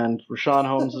 And Rashawn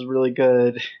Holmes is really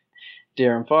good.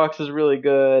 De'Aaron Fox is really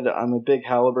good. I'm a big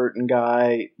Halliburton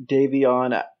guy.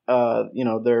 Davion,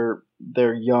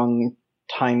 they're young,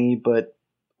 tiny, but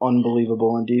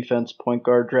unbelievable in defense. Point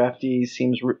guard draftee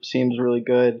seems really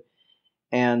good,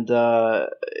 and I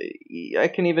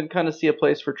can even kind of see a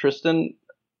place for Tristan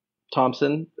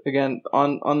Thompson again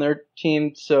on their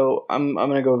team. So I'm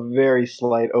gonna go very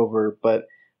slight over, but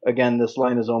again, this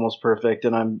line is almost perfect,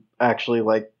 and I'm actually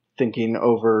thinking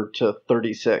over to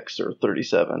 36 or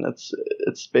 37.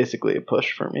 It's basically a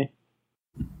push for me.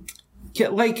 Yeah,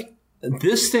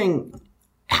 this thing,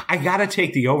 I gotta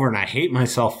take the over, and I hate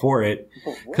myself for it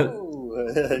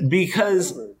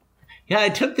because I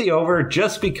took the over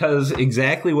just because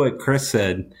exactly what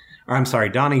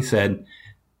Donnie said.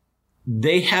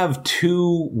 They have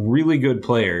two really good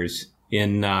players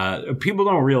in. People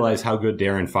don't realize how good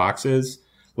De'Aaron Fox is.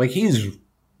 He's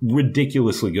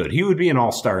ridiculously good. He would be an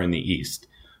all-star in the East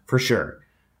for sure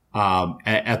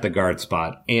at the guard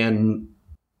spot. And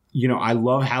I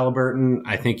love Halliburton.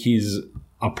 I think he's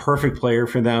a perfect player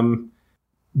for them.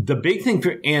 The big thing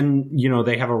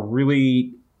they have a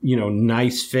really,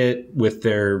 nice fit with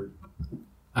their,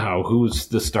 who's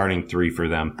the starting three for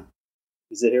them?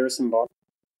 Is it Harrison Barnes?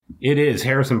 It is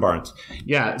Harrison Barnes.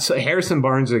 Yeah. So Harrison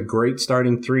Barnes is a great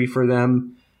starting three for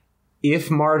them.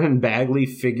 If Marvin Bagley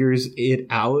figures it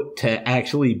out to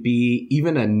actually be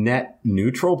even a net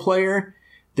neutral player,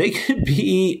 they could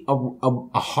be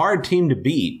a hard team to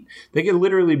beat. They could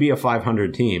literally be a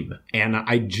 500 team. And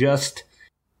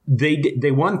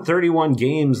they won 31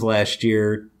 games last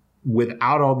year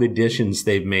without all the additions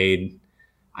they've made.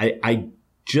 I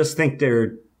just think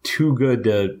they're too good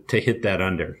to hit that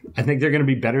under. I think they're going to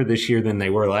be better this year than they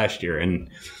were last year, and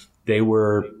they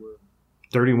were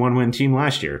 31-win team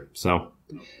last year. So,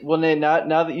 well, Nate,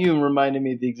 now that you reminded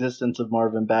me of the existence of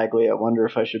Marvin Bagley, I wonder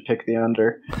if I should pick the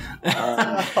under.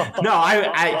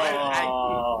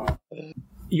 No,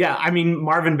 yeah, I mean,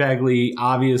 Marvin Bagley,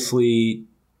 obviously,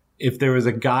 if there was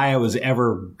a guy I was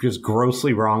ever just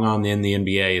grossly wrong on in the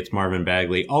NBA, it's Marvin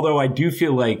Bagley. Although I do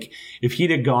feel like if he'd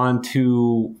have gone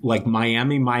to like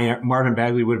Miami, Marvin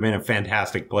Bagley would have been a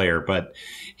fantastic player. But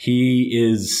he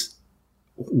is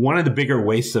one of the bigger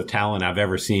wastes of talent I've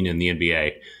ever seen in the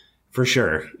NBA, for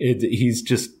sure. He's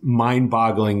just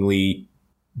mind-bogglingly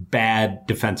bad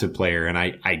defensive player, and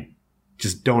I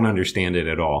just don't understand it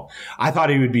at all. I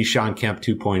thought he would be Sean Kemp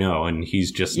 2.0, and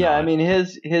he's just not. I mean,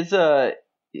 his a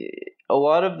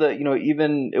lot of the,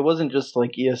 even it wasn't just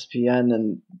like ESPN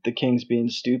and the Kings being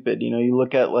stupid. You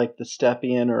look at like the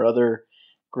Stepien or other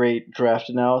great draft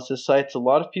analysis sites. A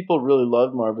lot of people really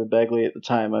loved Marvin Bagley at the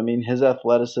time. I mean, his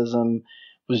athleticism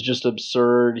was just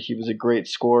absurd. He was a great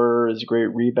scorer, he was a great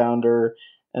rebounder,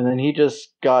 and then he just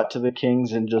got to the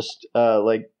Kings and just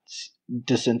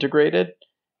disintegrated.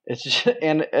 It's just,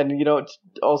 and it's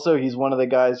also, he's one of the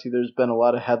guys who there's been a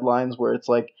lot of headlines where it's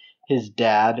like his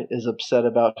dad is upset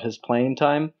about his playing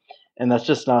time, and that's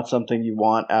just not something you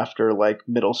want after like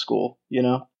middle school,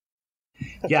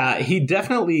 Yeah, he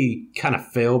definitely kind of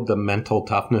failed the mental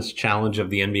toughness challenge of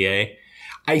the NBA.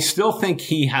 I still think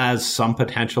he has some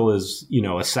potential as,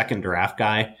 a second draft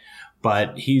guy,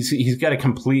 but he's got to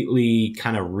completely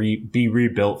kind of be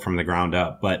rebuilt from the ground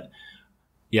up. But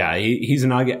yeah, he's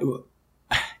an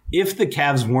if the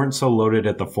Cavs weren't so loaded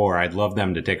at the 4, I'd love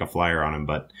them to take a flyer on him,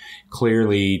 but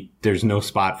clearly there's no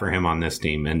spot for him on this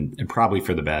team, and probably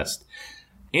for the best.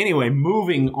 Anyway,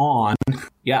 moving on.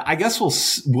 Yeah, I guess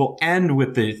we'll end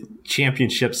with the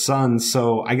championship Suns.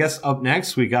 So I guess up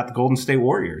next we got the Golden State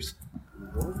Warriors.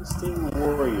 Golden State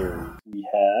Warriors we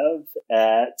have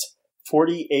at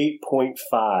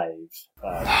 48.5.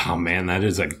 Oh man, that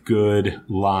is a good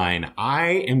line.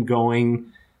 I am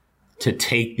going to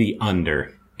take the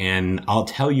under. And I'll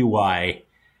tell you why.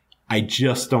 I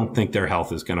just don't think their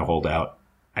health is going to hold out.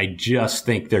 I just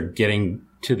think they're getting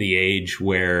to the age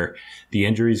where the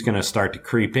injury is going to start to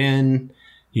creep in.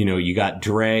 You got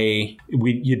Dre.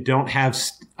 You don't have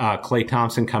Klay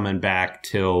Thompson coming back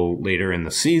till later in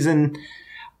the season.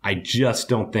 I just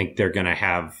don't think they're going to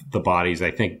have the bodies.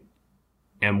 I think,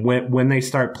 and when they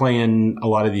start playing a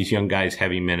lot of these young guys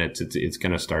heavy minutes, it's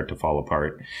going to start to fall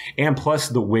apart. And plus,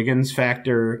 the Wiggins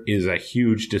factor is a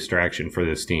huge distraction for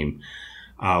this team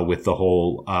with the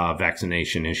whole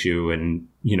vaccination issue and,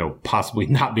 possibly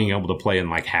not being able to play in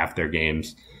like half their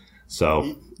games.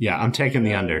 So, yeah, I'm taking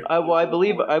the under. I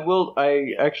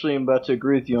actually am about to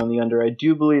agree with you on the under. I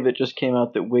do believe it just came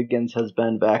out that Wiggins has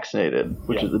been vaccinated,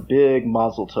 which is a big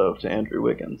mazel tov to Andrew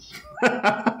Wiggins.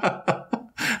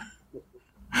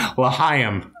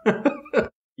 L'chaim.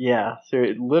 Yeah, so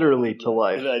literally to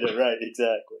life. Right,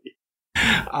 exactly.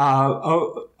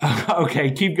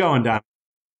 Okay, keep going, Don.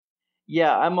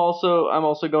 Yeah, I'm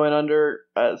also going under.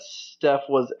 Steph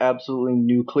was absolutely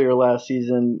nuclear last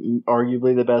season,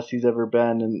 arguably the best he's ever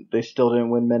been, and they still didn't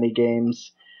win many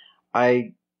games.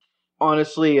 I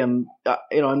honestly am,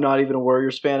 I'm not even a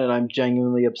Warriors fan, and I'm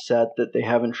genuinely upset that they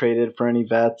haven't traded for any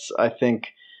vets. I think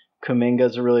Kuminga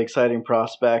is a really exciting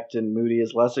prospect, and Moody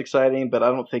is less exciting, but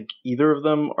I don't think either of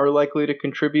them are likely to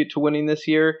contribute to winning this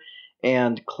year.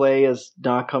 And Klay is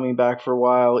not coming back for a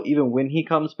while. Even when he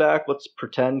comes back, let's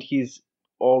pretend he's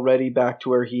already back to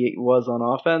where he was on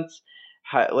offense.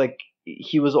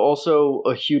 He was also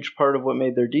a huge part of what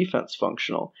made their defense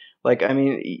functional.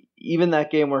 Even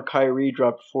that game where Kyrie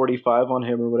dropped 45 on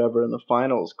him or whatever in the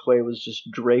finals, Klay was just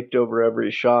draped over every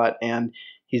shot, and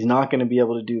he's not going to be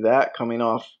able to do that coming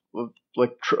off of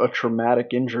a traumatic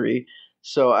injury.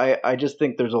 So I just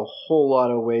think there's a whole lot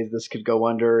of ways this could go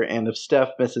under, and if Steph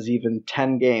misses even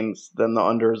 10 games, then the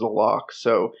under is a lock.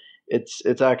 So it's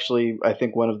actually, I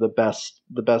think, one of the best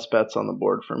bets on the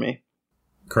board for me.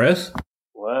 Chris?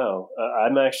 Wow,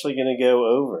 I'm actually going to go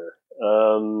over.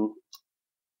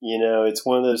 It's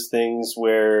one of those things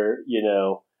where,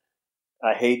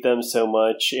 I hate them so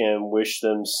much and wish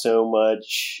them so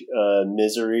much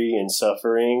misery and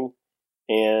suffering.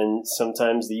 And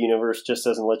sometimes the universe just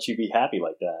doesn't let you be happy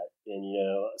like that. And,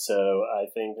 so I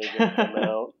think they're going to come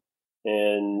out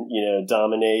and,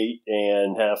 dominate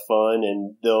and have fun.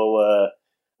 And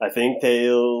I think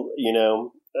they'll,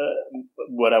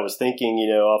 what I was thinking,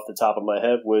 off the top of my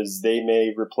head was they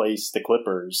may replace the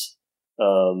Clippers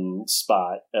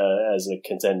spot as a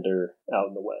contender out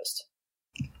in the West.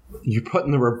 You're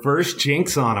putting the reverse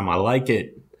jinx on them. I like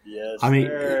it. Yeah. Yes, I mean,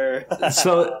 sir.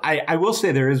 so I will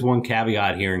say there is one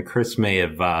caveat here, and Chris may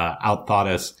have outthought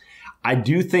us. I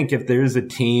do think if there's a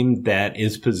team that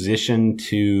is positioned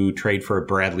to trade for a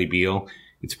Bradley Beal,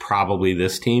 it's probably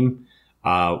this team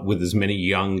with as many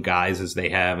young guys as they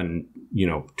have and,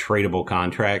 tradable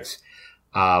contracts.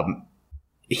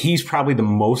 He's probably the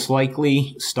most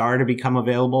likely star to become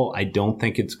available. I don't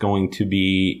think it's going to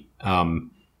be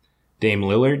Dame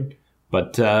Lillard,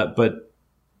 but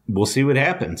we'll see what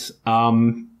happens.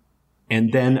 And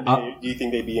then, do you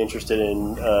think they'd be interested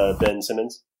in Ben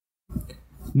Simmons?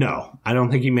 No, I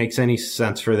don't think he makes any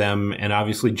sense for them. And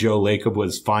obviously, Joe Lacob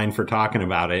was fine for talking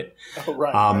about it. Oh,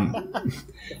 right.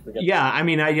 Yeah, I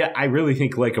mean, I really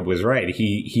think Lacob was right.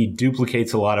 He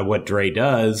duplicates a lot of what Dre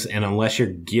does, and unless you're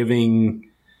giving.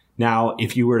 Now,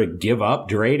 if you were to give up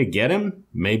Dre to get him,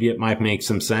 maybe it might make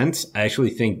some sense. I actually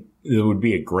think it would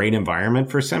be a great environment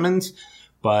for Simmons,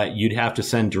 but you'd have to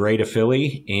send Dre to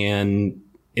Philly, and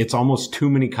it's almost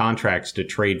too many contracts to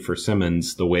trade for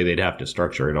Simmons the way they'd have to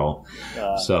structure it all.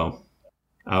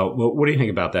 What do you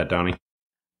think about that, Donnie?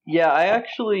 Yeah, I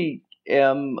actually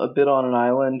am a bit on an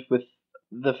island with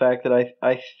the fact that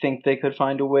I think they could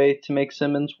find a way to make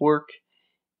Simmons work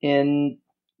in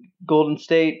Golden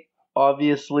State.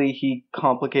 Obviously, he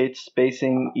complicates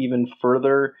spacing even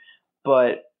further,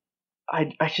 but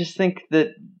I just think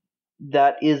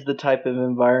that is the type of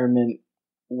environment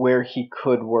where he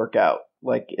could work out.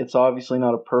 Like, it's obviously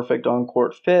not a perfect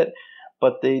on-court fit,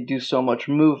 but they do so much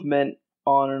movement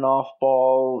on and off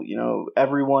ball.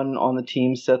 Everyone on the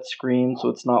team sets screens, so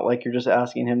it's not like you're just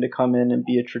asking him to come in and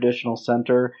be a traditional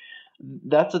center.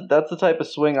 That's the type of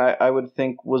swing I would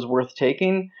think was worth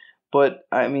taking, but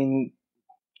I mean,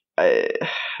 I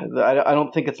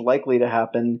don't think it's likely to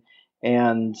happen,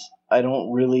 and I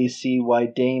don't really see why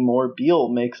Dame or Beal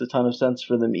makes a ton of sense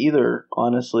for them either,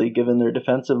 honestly, given their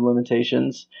defensive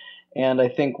limitations. And I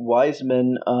think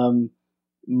Wiseman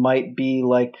might be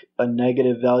like a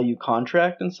negative value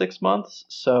contract in 6 months.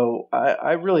 So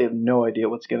I really have no idea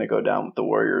what's going to go down with the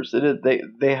Warriors.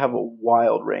 They have a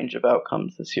wild range of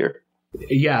outcomes this year.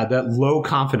 Yeah, that low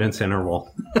confidence interval.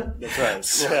 That's right.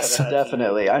 Yeah,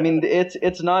 definitely. I mean,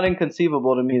 it's not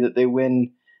inconceivable to me that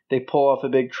they pull off a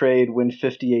big trade, win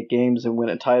 58 games, and win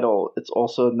a title. It's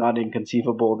also not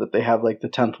inconceivable that they have like the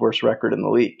 10th worst record in the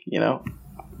league,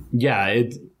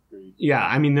 Yeah,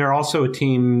 I mean, they're also a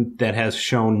team that has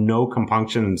shown no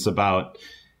compunctions about,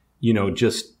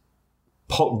 just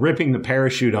ripping the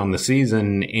parachute on the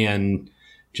season and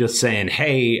just saying,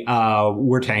 hey,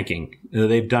 we're tanking.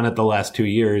 They've done it the last 2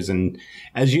 years. And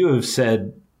as you have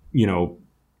said,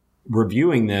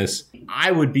 reviewing this,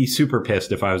 I would be super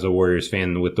pissed if I was a Warriors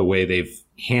fan with the way they've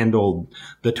handled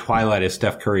the twilight of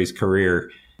Steph Curry's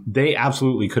career. They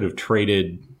absolutely could have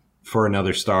traded for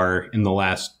another star in the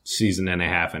last season and a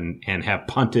half and have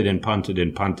punted and punted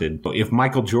and punted. But if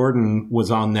Michael Jordan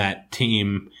was on that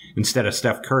team instead of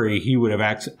Steph Curry, he would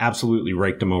have absolutely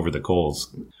raked him over the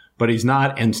coals. But he's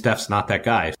not, and Steph's not that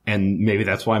guy. And maybe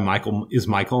that's why Michael is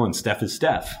Michael and Steph is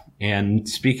Steph. And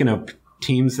speaking of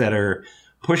teams that are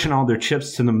pushing all their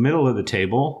chips to the middle of the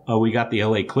table, we got the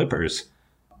LA Clippers.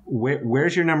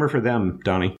 Where's your number for them,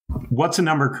 Donnie? What's a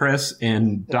number, Chris?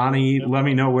 And Donnie, let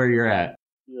me know where you're at.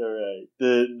 All right.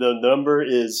 The number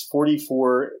is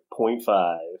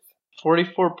 44.5.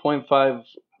 44.5,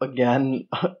 again,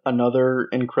 another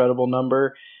incredible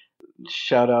number.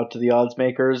 Shout out to the odds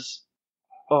makers.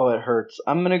 Oh, it hurts.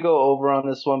 I'm going to go over on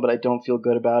this one, but I don't feel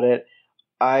good about it.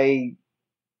 I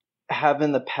have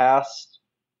in the past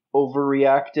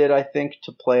overreacted, I think,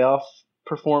 to playoff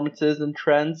performances and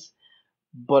trends,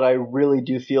 but I really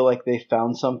do feel like they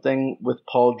found something with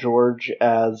Paul George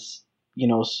as,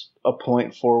 a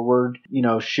point forward,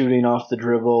 shooting off the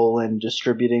dribble and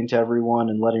distributing to everyone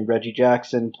and letting Reggie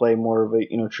Jackson play more of a,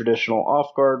 traditional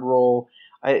off-guard role.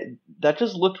 That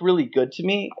just looked really good to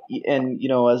me. And,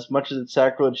 as much as it's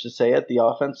sacrilege to say it, the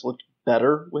offense looked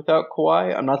better without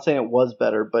Kawhi. I'm not saying it was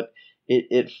better, but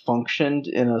it functioned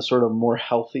in a sort of more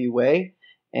healthy way.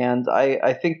 And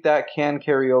I think that can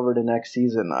carry over to next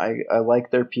season. I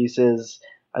like their pieces.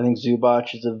 I think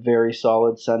Zubac is a very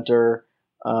solid center.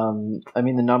 I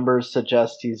mean, the numbers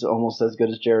suggest he's almost as good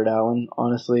as Jared Allen,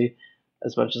 honestly,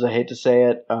 as much as I hate to say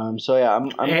it. So, yeah, I'm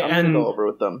going to go over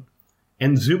with them.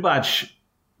 And Zubac,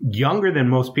 younger than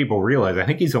most people realize. I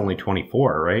think he's only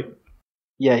 24, right?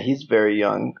 Yeah, he's very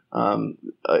young.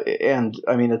 And,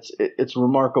 I mean, it's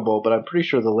remarkable, but I'm pretty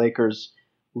sure the Lakers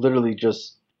literally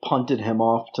just punted him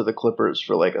off to the Clippers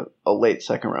for like a late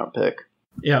second-round pick.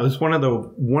 Yeah, it was one of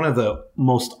the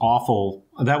most awful.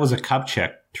 That was a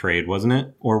Kupchak trade, wasn't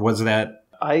it? Or was that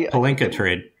Pelinka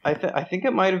trade. I think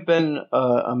it might have been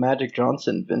a Magic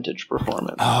Johnson vintage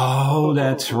performance. Oh,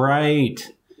 that's right.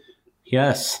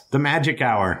 Yes, the Magic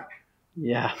Hour.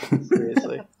 Yeah,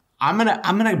 seriously. I'm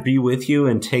gonna be with you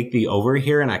and take the over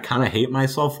here, and I kind of hate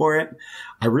myself for it.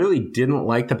 I really didn't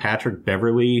like the Patrick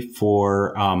Beverley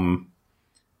for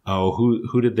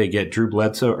who did they get? Drew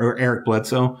Bledsoe or Eric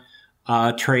Bledsoe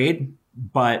trade,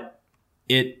 but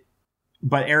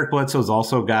Eric Bledsoe is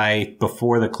also a guy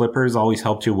before the Clippers always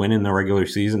helped you win in the regular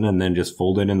season and then just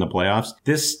folded in the playoffs.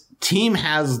 This team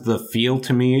has the feel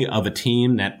to me of a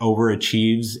team that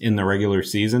overachieves in the regular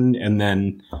season, and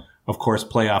then of course,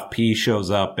 playoff P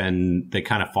shows up and they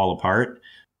kind of fall apart.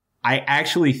 I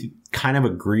actually kind of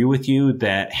agree with you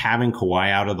that having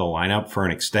Kawhi out of the lineup for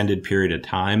an extended period of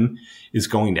time is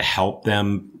going to help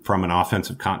them from an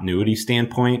offensive continuity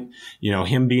standpoint. You know,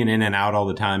 him being in and out all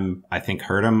the time, I think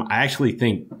hurt him. I actually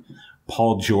think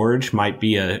Paul George might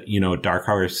be a, dark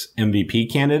horse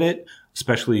MVP candidate,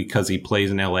 especially because he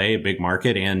plays in LA, a big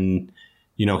market, and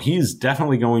he's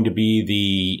definitely going to be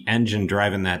the engine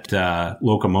driving that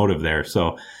locomotive there.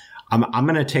 So I'm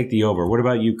going to take the over. What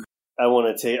about you?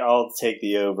 I'll take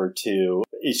the over too.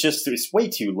 It's way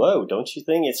too low, don't you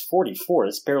think? It's 44.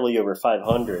 It's barely over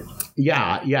 500.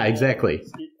 Yeah, exactly.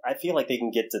 I feel like they can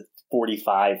get to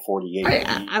 45, 48.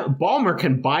 Ballmer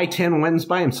can buy 10 wins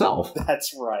by himself.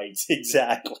 That's right.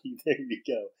 Exactly. There you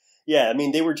go. Yeah, I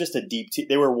mean, they were just a deep team.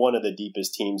 They were one of the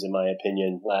deepest teams, in my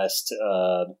opinion, last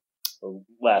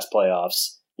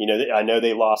playoffs. I know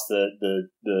they lost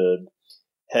the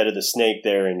head of the snake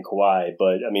there in Kawhi,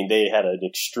 but I mean, they had an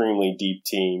extremely deep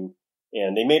team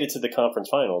and they made it to the conference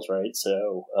finals, right?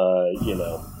 So,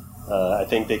 I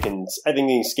think they can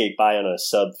skate by on a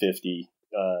sub 50.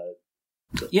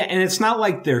 Yeah. And it's not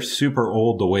like they're super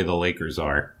old the way the Lakers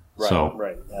are. Right. So.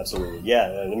 Right. Absolutely.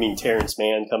 Yeah. I mean, Terrence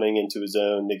Mann coming into his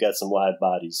own, they got some live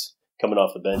bodies coming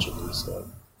off the bench at least.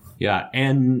 So. Yeah,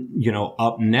 and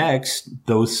up next,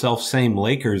 those self-same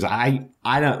Lakers. I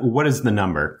don't. What is the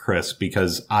number, Chris?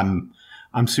 Because I'm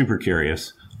super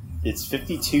curious. It's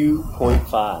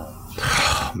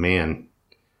 52.5. Man,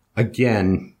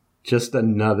 again, just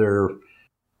another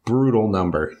brutal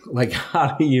number. Like,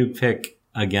 how do you pick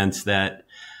against that?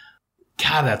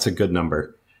 God, that's a good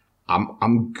number.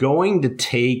 I'm going to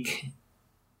take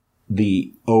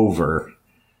the over.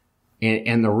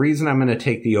 And the reason I'm going to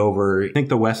take the over, I think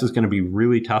the West is going to be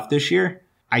really tough this year.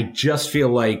 I just feel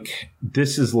like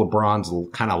this is LeBron's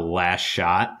kind of last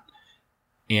shot.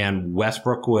 And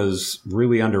Westbrook was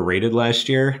really underrated last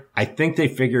year. I think they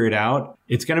figure it out.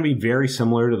 It's going to be very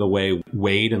similar to the way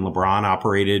Wade and LeBron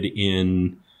operated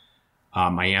in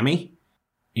Miami.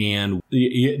 And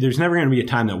there's never going to be a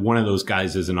time that one of those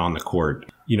guys isn't on the court.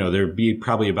 There'd be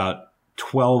probably about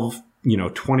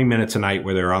 20 minutes a night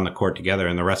where they're on the court together,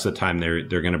 and the rest of the time they're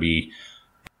going to be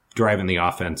driving the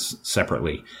offense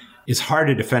separately. It's hard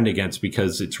to defend against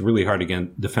because it's really hard to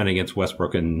defend against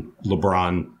Westbrook and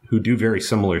LeBron, who do very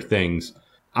similar things.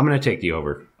 I'm going to take the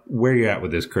over. Where are you at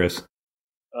with this, Chris?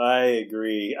 I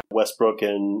agree. Westbrook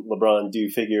and LeBron do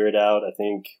figure it out. I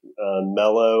think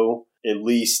Melo at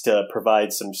least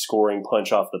provides some scoring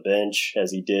punch off the bench,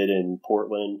 as he did in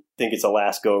Portland. I think it's a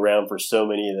last go-around for so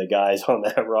many of the guys on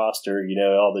that roster.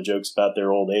 All the jokes about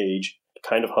their old age,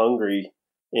 kind of hungry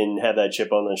and have that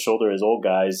chip on their shoulder as old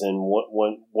guys and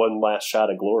one last shot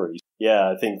of glory.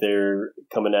 Yeah, I think they're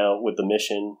coming out with the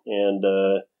mission, and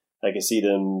I can see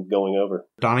them going over.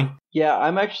 Donnie? Yeah,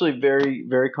 I'm actually very,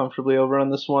 very comfortably over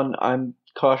on this one. I'm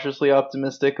cautiously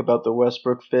optimistic about the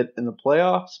Westbrook fit in the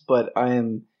playoffs, but I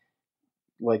am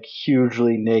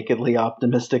hugely nakedly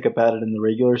optimistic about it in the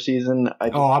regular season.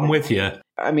 I'm with you.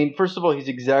 I mean, first of all, he's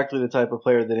exactly the type of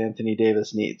player that Anthony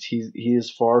Davis needs. He is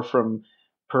far from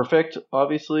perfect.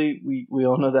 Obviously, we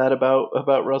all know that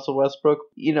about Russell Westbrook.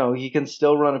 He can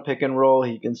still run a pick and roll.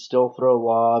 He can still throw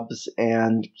lobs,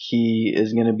 and he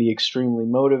is going to be extremely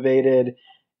motivated.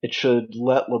 It should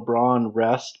let LeBron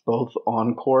rest both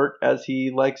on court, as he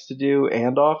likes to do,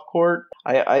 and off court.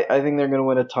 I think they're going to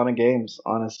win a ton of games,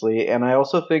 honestly. And I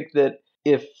also think that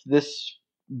if this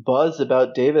buzz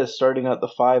about Davis starting at the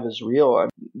 5 is real,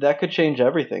 that could change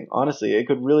everything. Honestly, it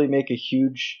could really make a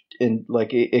huge,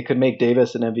 it could make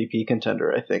Davis an MVP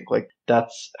contender. I think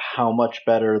that's how much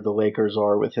better the Lakers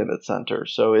are with him at center.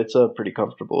 So it's a pretty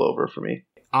comfortable over for me.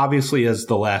 Obviously, as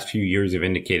the last few years have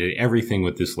indicated, everything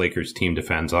with this Lakers team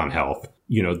depends on health.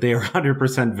 They're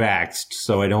 100% vaxxed,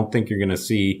 so I don't think you're going to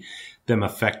see them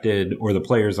affected, or the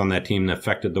players on that team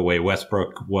affected the way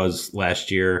Westbrook was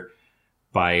last year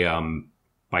by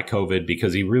COVID,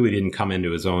 because he really didn't come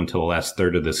into his own till the last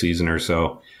third of the season or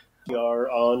so. We are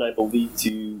on, I believe,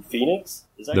 to Phoenix.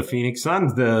 Is that the Phoenix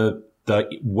Suns, the the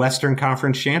Western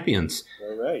Conference champions.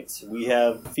 All right. We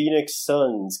have Phoenix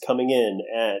Suns coming in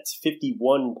at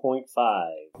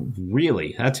 51.5.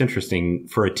 Really? That's interesting.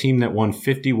 For a team that won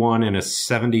 51 in a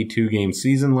 72-game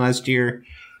season last year,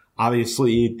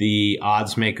 obviously the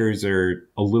odds makers are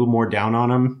a little more down on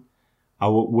them.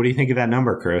 What do you think of that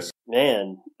number, Chris?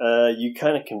 Man, you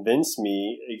kind of convinced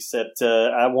me, except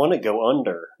I want to go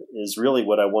under is really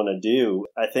what I want to do.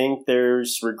 I think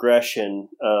there's regression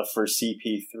for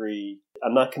CP3.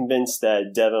 I'm not convinced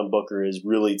that Devin Booker is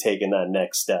really taking that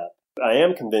next step. I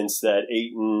am convinced that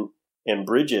Ayton and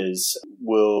Bridges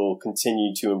will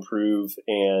continue to improve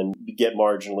and get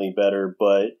marginally better,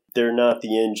 but they're not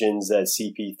the engines that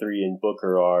CP3 and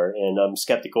Booker are, and I'm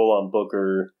skeptical on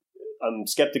Booker. I'm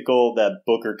skeptical that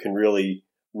Booker can really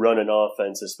run an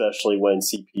offense, especially when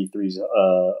CP3's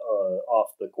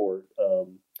off the court,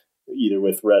 either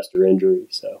with rest or injury.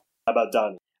 So, how about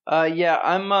Donnie? Yeah,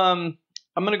 I'm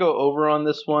going to go over on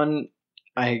this one.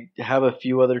 I have a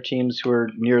few other teams who are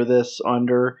near this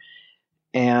under,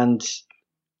 and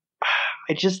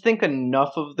I just think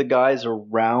enough of the guys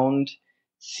around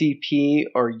CP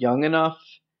are young enough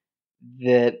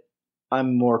that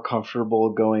I'm more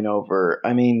comfortable going over.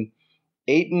 I mean,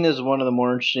 Ayton is one of the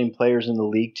more interesting players in the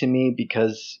league to me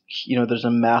because, you know, there's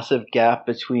a massive gap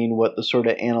between what the sort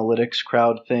of analytics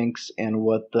crowd thinks and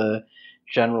what the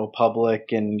general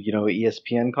public and, you know,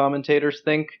 ESPN commentators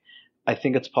think. I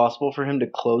think it's possible for him to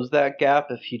close that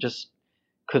gap if he just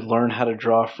could learn how to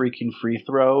draw a freaking free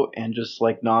throw and just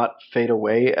like not fade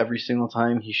away every single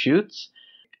time he shoots.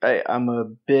 I'm a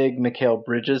big Mikal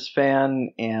Bridges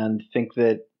fan and think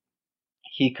that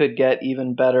he could get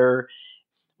even better.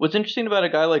 What's interesting about a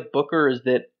guy like Booker is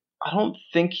that I don't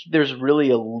think there's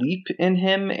really a leap in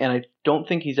him, and I don't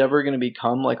think he's ever going to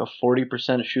become like a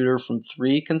 40% shooter from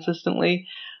three consistently.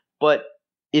 But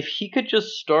if he could just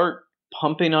start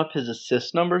pumping up his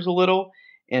assist numbers a little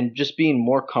and just being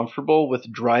more comfortable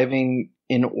with driving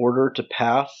in order to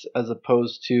pass as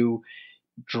opposed to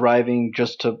driving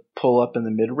just to pull up in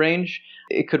the mid-range,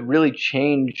 it could really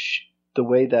change the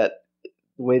way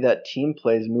that team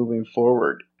plays moving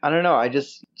forward. I don't know.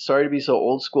 Sorry to be so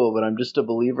old school, but I'm just a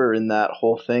believer in that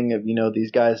whole thing of, you know,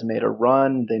 these guys made a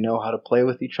run. They know how to play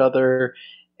with each other.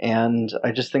 And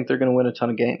I just think they're going to win a ton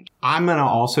of games. I'm going to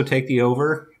also take the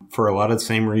over for a lot of the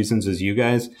same reasons as you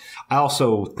guys. I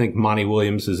also think Monty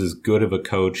Williams is as good of a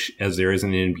coach as there is in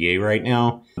the NBA right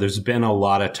now. There's been a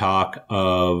lot of talk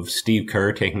of Steve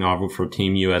Kerr taking over for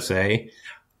Team USA.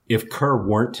 If Kerr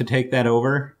weren't to take that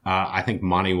over, I think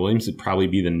Monty Williams would probably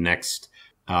be the next,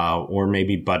 or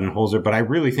maybe Budenholzer. But I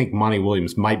really think Monty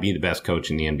Williams might be the best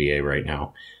coach in the NBA right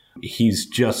now. He's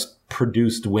just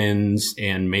produced wins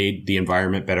and made the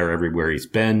environment better everywhere he's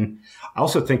been. I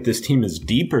also think this team is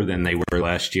deeper than they were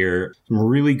last year. Some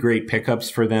really great pickups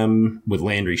for them with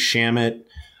Landry Shamet.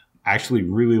 I actually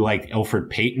really like Elfrid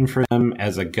Payton for them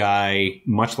as a guy,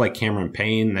 much like Cameron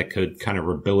Payne, that could kind of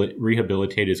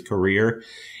rehabilitate his career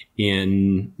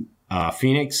in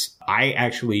Phoenix. I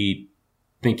actually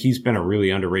think he's been a really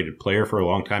underrated player for a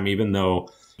long time, even though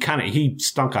he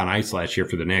stunk on ice last year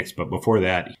for the Knicks, but before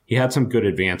that, he had some good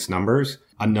advanced numbers.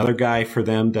 Another guy for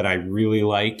them that I really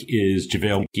like is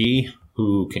JaVale McGee,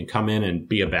 who can come in and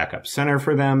be a backup center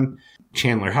for them.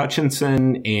 Chandler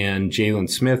Hutchinson and Jalen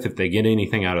Smith, if they get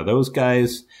anything out of those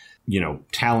guys, you know,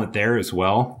 talent there as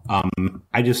well.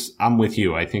 I'm with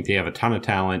you. I think they have a ton of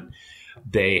talent.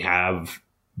 They have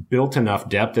built enough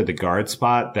depth at the guard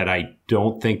spot that I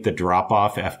don't think the drop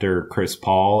off after Chris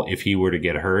Paul, if he were to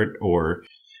get hurt or,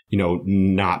 you know,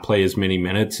 not play as many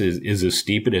minutes is as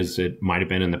steep as it might have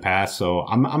been in the past. So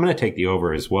I'm going to take the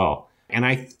over as well. And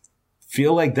I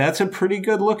feel like that's a pretty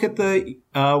good look at the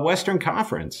Western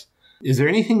Conference. Is there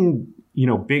anything, you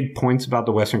know, big points about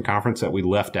the Western Conference that we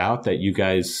left out that you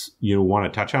guys, you know,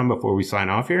 want to touch on before we sign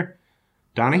off here?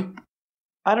 Donnie?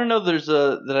 I don't know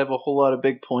that I have a whole lot of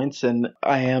big points, and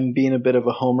I am being a bit of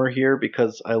a homer here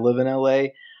because I live in LA.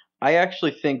 I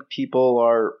actually think people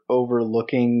are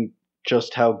overlooking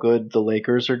just how good the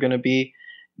Lakers are going to be.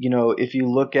 You know, if you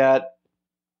look at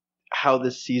how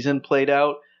this season played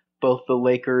out, both the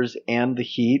Lakers and the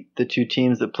Heat, the two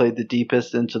teams that played the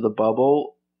deepest into the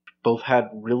bubble, both had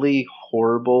really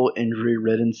horrible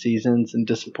injury-ridden seasons and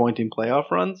disappointing playoff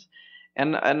runs.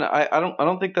 And I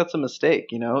don't think that's a mistake.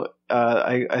 You know,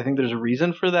 I think there's a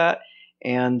reason for that.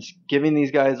 And giving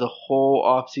these guys a whole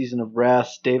offseason of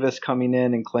rest, Davis coming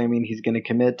in and claiming he's going to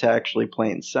commit to actually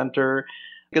playing center,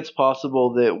 it's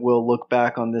possible that we'll look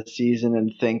back on this season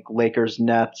and think Lakers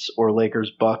Nets or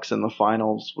Lakers Bucks in the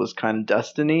finals was kind of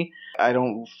destiny. I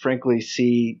don't frankly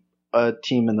see a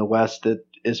team in the West that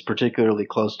is particularly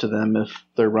close to them if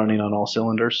they're running on all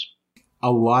cylinders.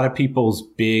 a lot of people's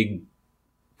big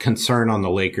concern on the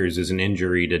Lakers is an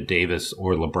injury to Davis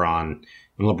or LeBron.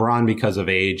 And LeBron because of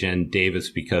age and Davis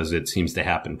because it seems to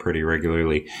happen pretty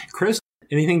regularly. Chris,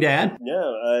 anything to add?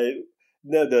 No,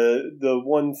 the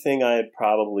one thing I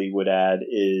probably would add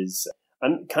is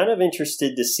I'm kind of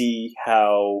interested to see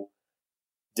how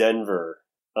Denver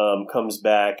comes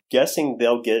back. Guessing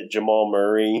they'll get Jamal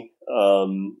Murray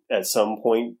at some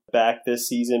point back this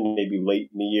season, maybe late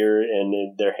in the year,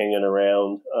 and they're hanging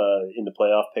around in the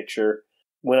playoff picture.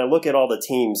 When I look at all the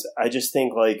teams, I just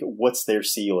think, like, what's their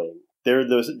ceiling? They're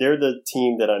the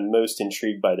team that I'm most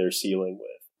intrigued by their ceiling with.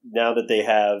 Now that they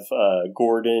have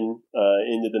Gordon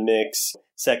into the mix,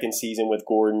 second season with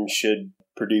Gordon should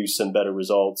produce some better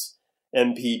results.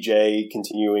 MPJ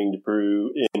continuing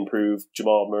to improve,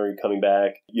 Jamal Murray coming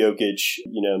back, Jokic,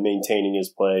 maintaining his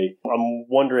play. I'm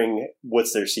wondering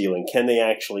what's their ceiling. Can they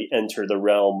actually enter the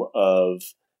realm of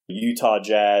Utah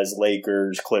Jazz,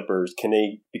 Lakers, Clippers? Can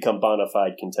they become bona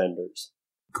fide contenders?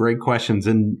 Great questions.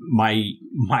 And my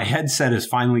headset has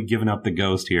finally given up the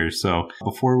ghost here. So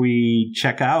before we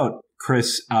check out,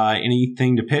 Chris,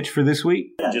 anything to pitch for this week?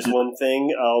 Just one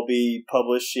thing. I'll be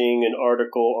publishing an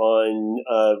article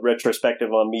on retrospective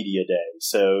on Media Day.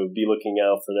 So be looking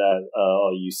out for that,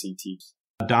 all you CTs.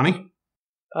 Donnie?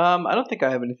 I don't think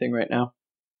I have anything right now.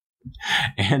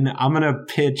 And I'm going to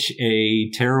pitch a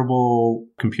terrible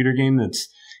computer game that's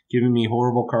giving me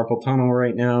horrible carpal tunnel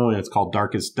right now, and it's called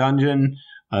Darkest Dungeon.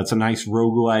 It's a nice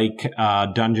roguelike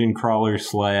dungeon crawler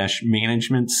 /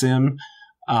 management sim,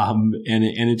 and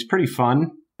it's pretty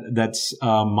fun. That's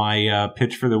my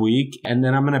pitch for the week. And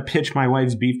then I'm going to pitch my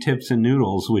wife's beef tips and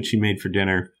noodles, which she made for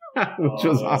dinner, which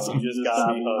was awesome. You just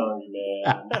got me hungry,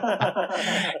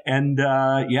 man. And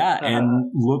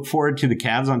and look forward to the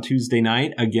Cavs on Tuesday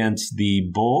night against the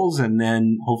Bulls, and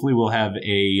then hopefully we'll have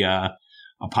a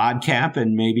podcap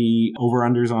and maybe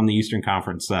over-unders on the Eastern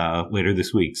Conference later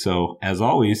this week. So as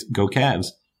always, go Cavs.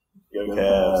 Go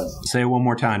Cavs. Say it one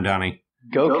more time, Donnie.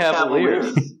 Go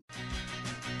Cavaliers.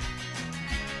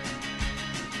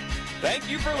 Thank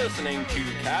you for listening to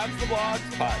Cavs the Blogs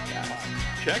podcast.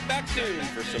 Check back soon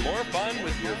for some more fun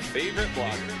with your favorite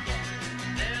bloggers.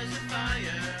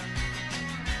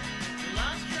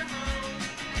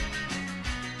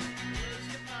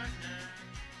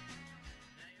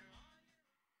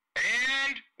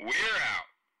 And we're out.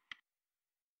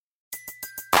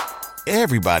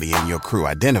 Everybody in your crew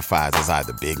identifies as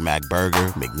either Big Mac Burger,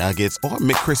 McNuggets, or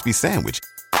McCrispy Sandwich.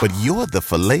 But you're the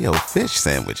Filet-O-Fish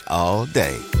Sandwich all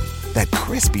day. That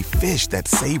crispy fish, that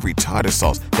savory tartar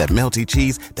sauce, that melty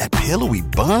cheese, that pillowy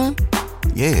bun.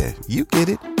 Yeah, you get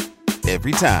it.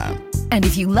 Every time. And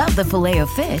if you love the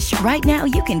Filet-O-Fish, right now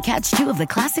you can catch 2 of the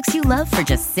classics you love for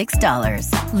just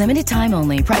 $6. Limited time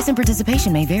only. Price and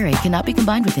participation may vary. Cannot be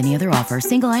combined with any other offer.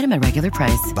 Single item at regular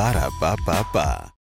price. Ba-da-ba-ba-ba.